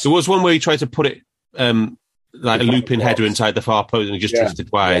across. There was one where he tried to put it like a looping header inside the far post and he just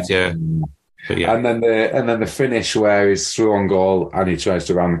drifted wide. Yeah. But yeah. And then the finish where he's through on goal and he tries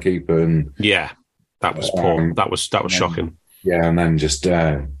to round the keeper and that was poor. That was shocking. Yeah, and then just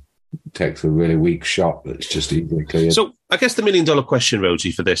takes a really weak shot that's just easily cleared. So I guess the $1 million question,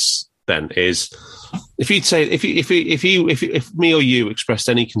 Rosie, for this then is if me or you expressed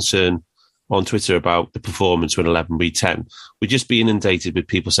any concern on Twitter about the performance when 11v10, we'd just be inundated with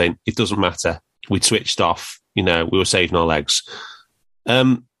people saying it doesn't matter. We'd switched off. We were saving our legs.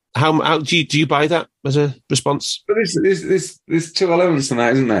 How do you buy that as a response? But there's 2 elements to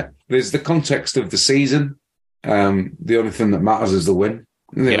that, isn't there? There's the context of the season. The only thing that matters is the win.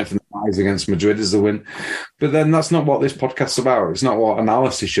 The only thing that matters against Madrid is the win. But then that's not what this podcast's about. It's not what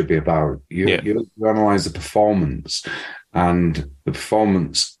analysis should be about. You analyse the performance, and the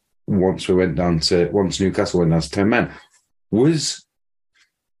performance once Newcastle went down to 10 men was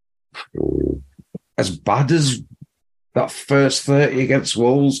as bad as that first 30 against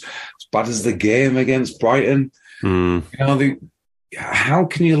Wolves, as bad as the game against Brighton. How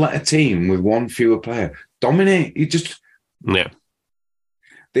can you let a team with 1 fewer player dominate?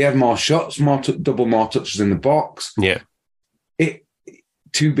 They had more shots, double more touches in the box. Yeah,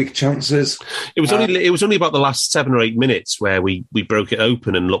 2 big chances. It was only about the last 7 or 8 minutes where we broke it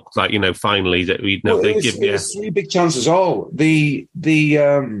open and looked like finally that we. It was 3 big chances. I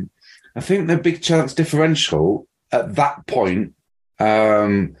think the big chance differential at that point,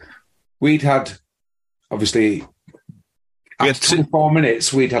 we'd had obviously. After 24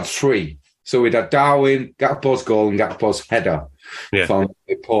 minutes, we'd had 3. So we'd had Darwin, Gakpo's goal and Gakpo's header from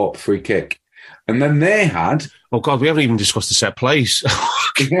a Pope free kick. And then they had... Oh, God, we haven't even discussed the set plays.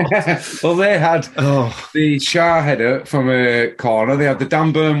 Well, they had the Shah header from a corner. They had the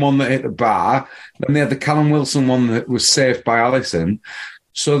Dan Burn one that hit the bar. Then they had the Callum Wilson one that was saved by Alisson.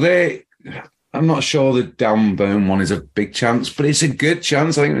 So I'm not sure the Dan Burn one is a big chance, but it's a good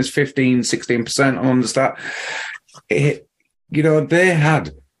chance. I think it was 16% on the stat. They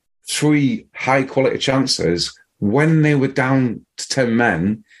had 3 high-quality chances when they were down to 10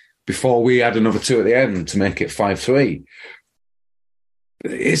 men before we had another 2 at the end to make it 5-3.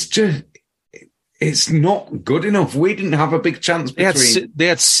 It's not good enough. We didn't have a big chance between... They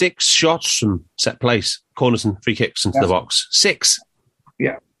had 6 shots from set plays, corners and free kicks into the box. 6.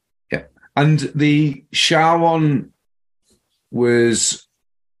 Yeah. And the Shah one was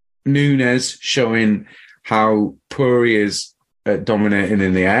Núñez showing how poor he is at dominating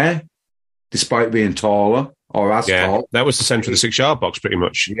in the air, despite being taller or as tall. That was the centre of the 6-yard box, pretty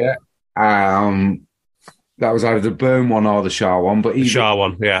much. Yeah. That was either the Burn one or the Shah one. But the Shah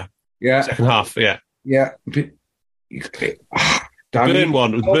one, yeah. Yeah. Second half, yeah. Yeah. Burn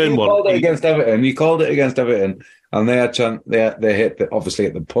one. You called it against Everton. And they had they hit obviously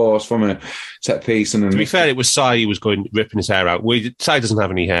at the post from a set piece. And then, to be fair, it was Sai who was ripping his hair out. Sai doesn't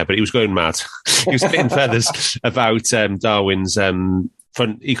have any hair, but he was going mad. He was spitting feathers about Darwin's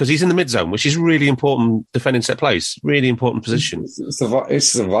because he's in the mid zone, which is really important defending set plays, really important position. It's a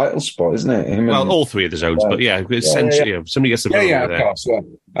vital spot, isn't it? Well, all three of the zones, but essentially, somebody gets the ball over there. Of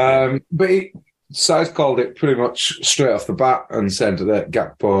course, but Size called it pretty much straight off the bat and said that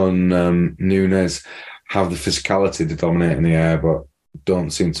Gakpo and Nunes have the physicality to dominate in the air, but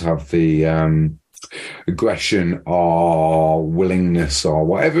don't seem to have the aggression or willingness or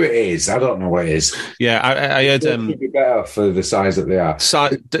whatever it is. I don't know what it is. Yeah, I heard it be better for the size that they are.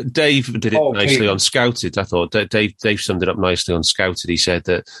 Dave did it nicely on Scouted. I thought Dave summed it up nicely on Scouted. He said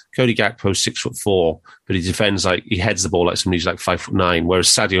that Cody Gakpo's 6'4", but he defends he heads the ball like somebody who's like 5'9", whereas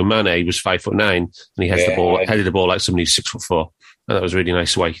Sadio Mane was 5'9", and he headed the ball like somebody who's 6'4". And that was a really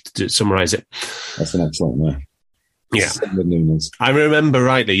nice way to summarise it. That's an excellent way. Yeah, I remember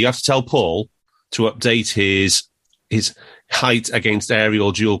rightly. You have to tell Paul to update his height against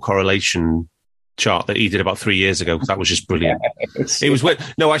aerial dual correlation chart that he did about 3 years ago. That was just brilliant. It was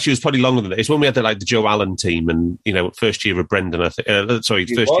actually, it was probably longer than that. It's when we had the Joe Allen team and, first year of Brendan, I think. First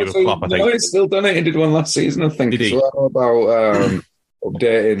year of Klopp, I think. He's still done it. He did one last season, I think. Did he? As well, about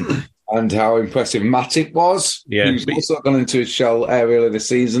updating and how impressive Matic was. Yeah. He's also gone into his shell earlier this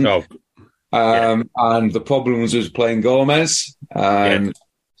season. Oh. And the problem was playing Gomez.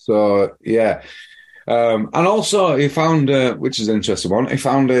 So, yeah. And also he found, which is an interesting one, he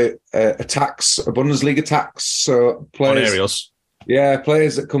found a Bundesliga tax. So players, on aerials. Yeah,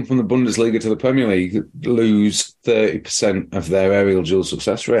 players that come from the Bundesliga to the Premier League lose 30% of their aerial dual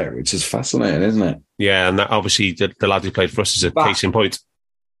success rate, which is fascinating, isn't it? Yeah, and that obviously the lad who played for us is a case in point.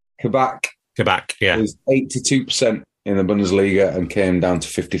 Kabak, yeah. Was 82% in the Bundesliga and came down to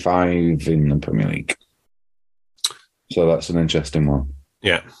 55 in the Premier League. So that's an interesting one.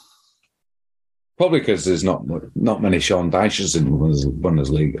 Yeah. Probably because there's not many Sean Dyches in the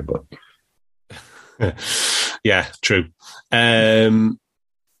Bundesliga, but yeah, true.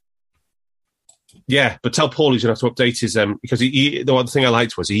 Yeah, but tell Paul he's going to have to update his because the one thing I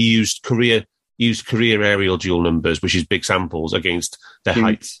liked was he used career aerial dual numbers, which is big samples against their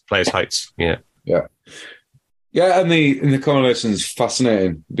heights, players' heights. Yeah, and the correlation is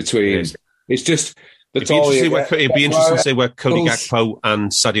fascinating between. It's just. It'd be interesting to see where Cody Gakpo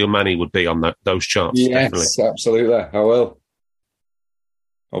and Sadio Mane would be on those charts. Yes, definitely. Absolutely. I will.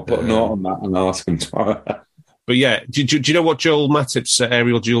 I'll put a note on that and I'll ask him tomorrow. But yeah, do you know what Joel Matip's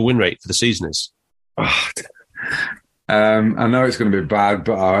aerial dual win rate for the season is? I know it's going to be bad,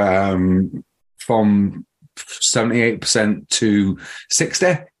 but from 78% to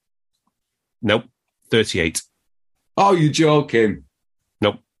 60? Nope, 38. Oh, you're joking.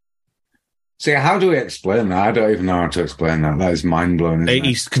 Nope. See, how do we explain that? I don't even know how to explain that. That is mind-blowing.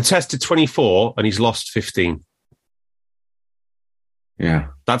 He's contested 24 and he's lost 15. Yeah.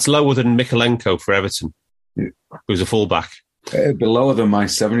 That's lower than Mikalenko for Everton, who's a fullback. It'd be lower than my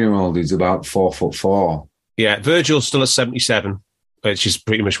 7-year-old. He's about 4'4". Yeah, Virgil's still at 77, which is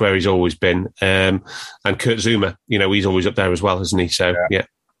pretty much where he's always been. And Kurt Zouma, he's always up there as well, isn't he? So, yeah.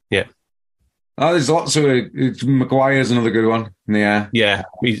 Oh, there's lots of Maguire's another good one in the air. Yeah,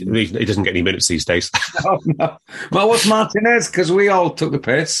 he doesn't get any minutes these days. No. Well, what's Martinez? Because we all took the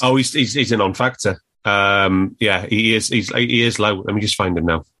piss. Oh, he's a non-factor. Yeah, he is. He is low. Let me just find him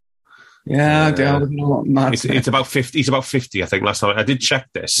now. Yeah, I don't know what Martinez. It's about 50. He's about 50, I think. Last time I did check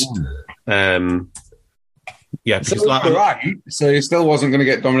this. Yeah, because right. So he still wasn't going to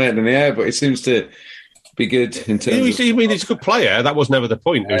get dominated in the air, but he seems to be good in terms. I mean, he's a good player. That was never the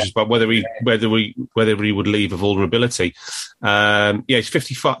point. It was just about whether he would leave a vulnerability. Yeah, he's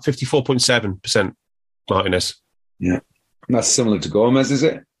 54.7% Martinez. Yeah, that's similar to Gomez, is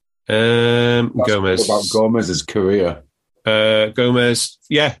it? Gomez. About Gomez's career. Gomez,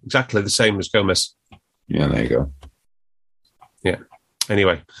 yeah, exactly the same as Gomez. Yeah, there you go. Yeah.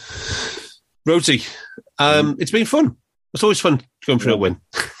 Anyway, Rosie, it's been fun. It's always fun going for a win.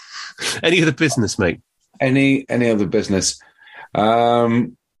 Any other business, mate? Any other business?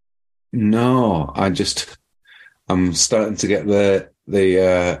 No, I'm starting to get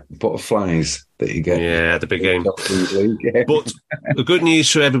the butterflies that you get. Yeah, the big game. But the good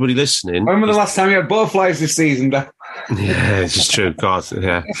news for everybody listening. When was the last time you had butterflies this season, Dan? Yeah, it's just true. God,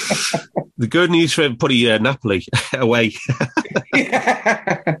 yeah. The good news for everybody, Napoli away.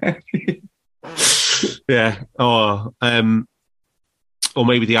 Yeah. Or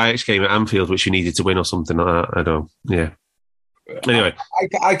maybe the Ajax game at Anfield, which you needed to win or something like that. I don't know. Yeah. Anyway.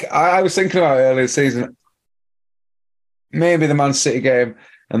 I was thinking about it earlier this season. Maybe the Man City game,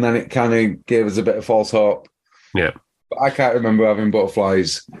 and then it kind of gave us a bit of false hope. Yeah. But I can't remember having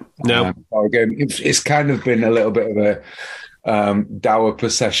butterflies. No. Again, it's kind of been a little bit of dour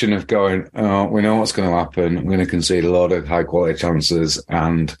procession of going, oh, we know what's going to happen. I'm going to concede a lot of high quality chances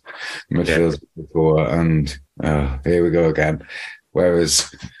and midfield's poor, and here we go again.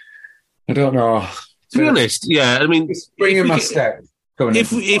 Whereas, I don't know. To be honest, yeah, I mean, bringing my step.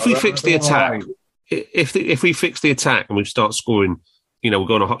 If we fix the attack, if we fix the attack and we start scoring, we're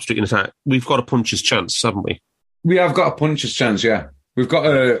going on a hot streak in attack, we've got a puncher's chance, haven't we? We have got a puncher's chance, yeah. We've got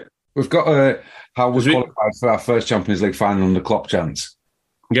a how we qualified for our first Champions League final on the clock chance.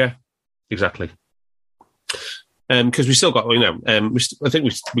 Yeah, exactly. Because we still got, I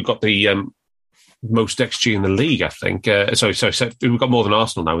think we got the most XG in the league, I think. Sorry, we've got more than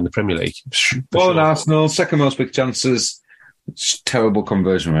Arsenal now in the Premier League. More than Arsenal, second most big chances, terrible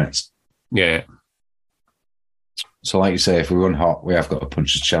conversion rates. Yeah. So like you say, if we run hot, we have got a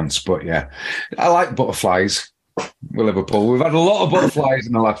puncher's chance. But yeah, I like butterflies with Liverpool. We've had a lot of butterflies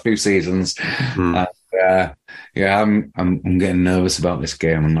in the last few seasons. And, I'm getting nervous about this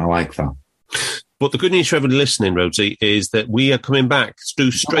game, and I like that. But the good news for everybody listening, Rhodesy, is that we are coming back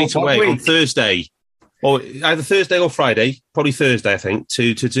straight away on Thursday, or either Thursday or Friday, probably Thursday, I think,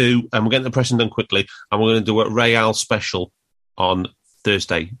 to do, and we're getting the pressing done quickly, and we're going to do a Real special on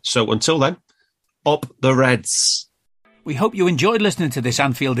Thursday. So until then, up the Reds. We hope you enjoyed listening to this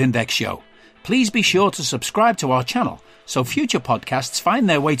Anfield Index show. Please be sure to subscribe to our channel so future podcasts find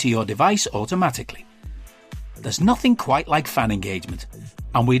their way to your device automatically. There's nothing quite like fan engagement,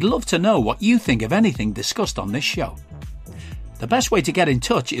 and we'd love to know what you think of anything discussed on this show. The best way to get in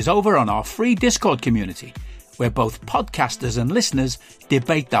touch is over on our free Discord community, where both podcasters and listeners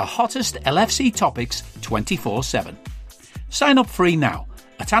debate the hottest LFC topics 24/7. Sign up free now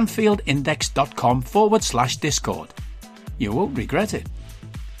at AnfieldIndex.com/Discord. You won't regret it.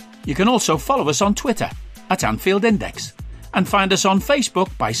 You can also follow us on Twitter at Anfield Index and find us on Facebook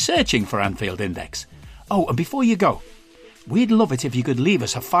by searching for Anfield Index. Oh, and before you go, we'd love it if you could leave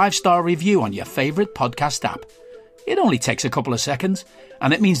us a 5-star review on your favourite podcast app. It only takes a couple of seconds,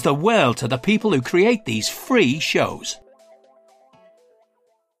 and it means the world to the people who create these free shows.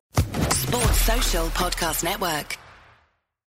 Sports Social Podcast Network.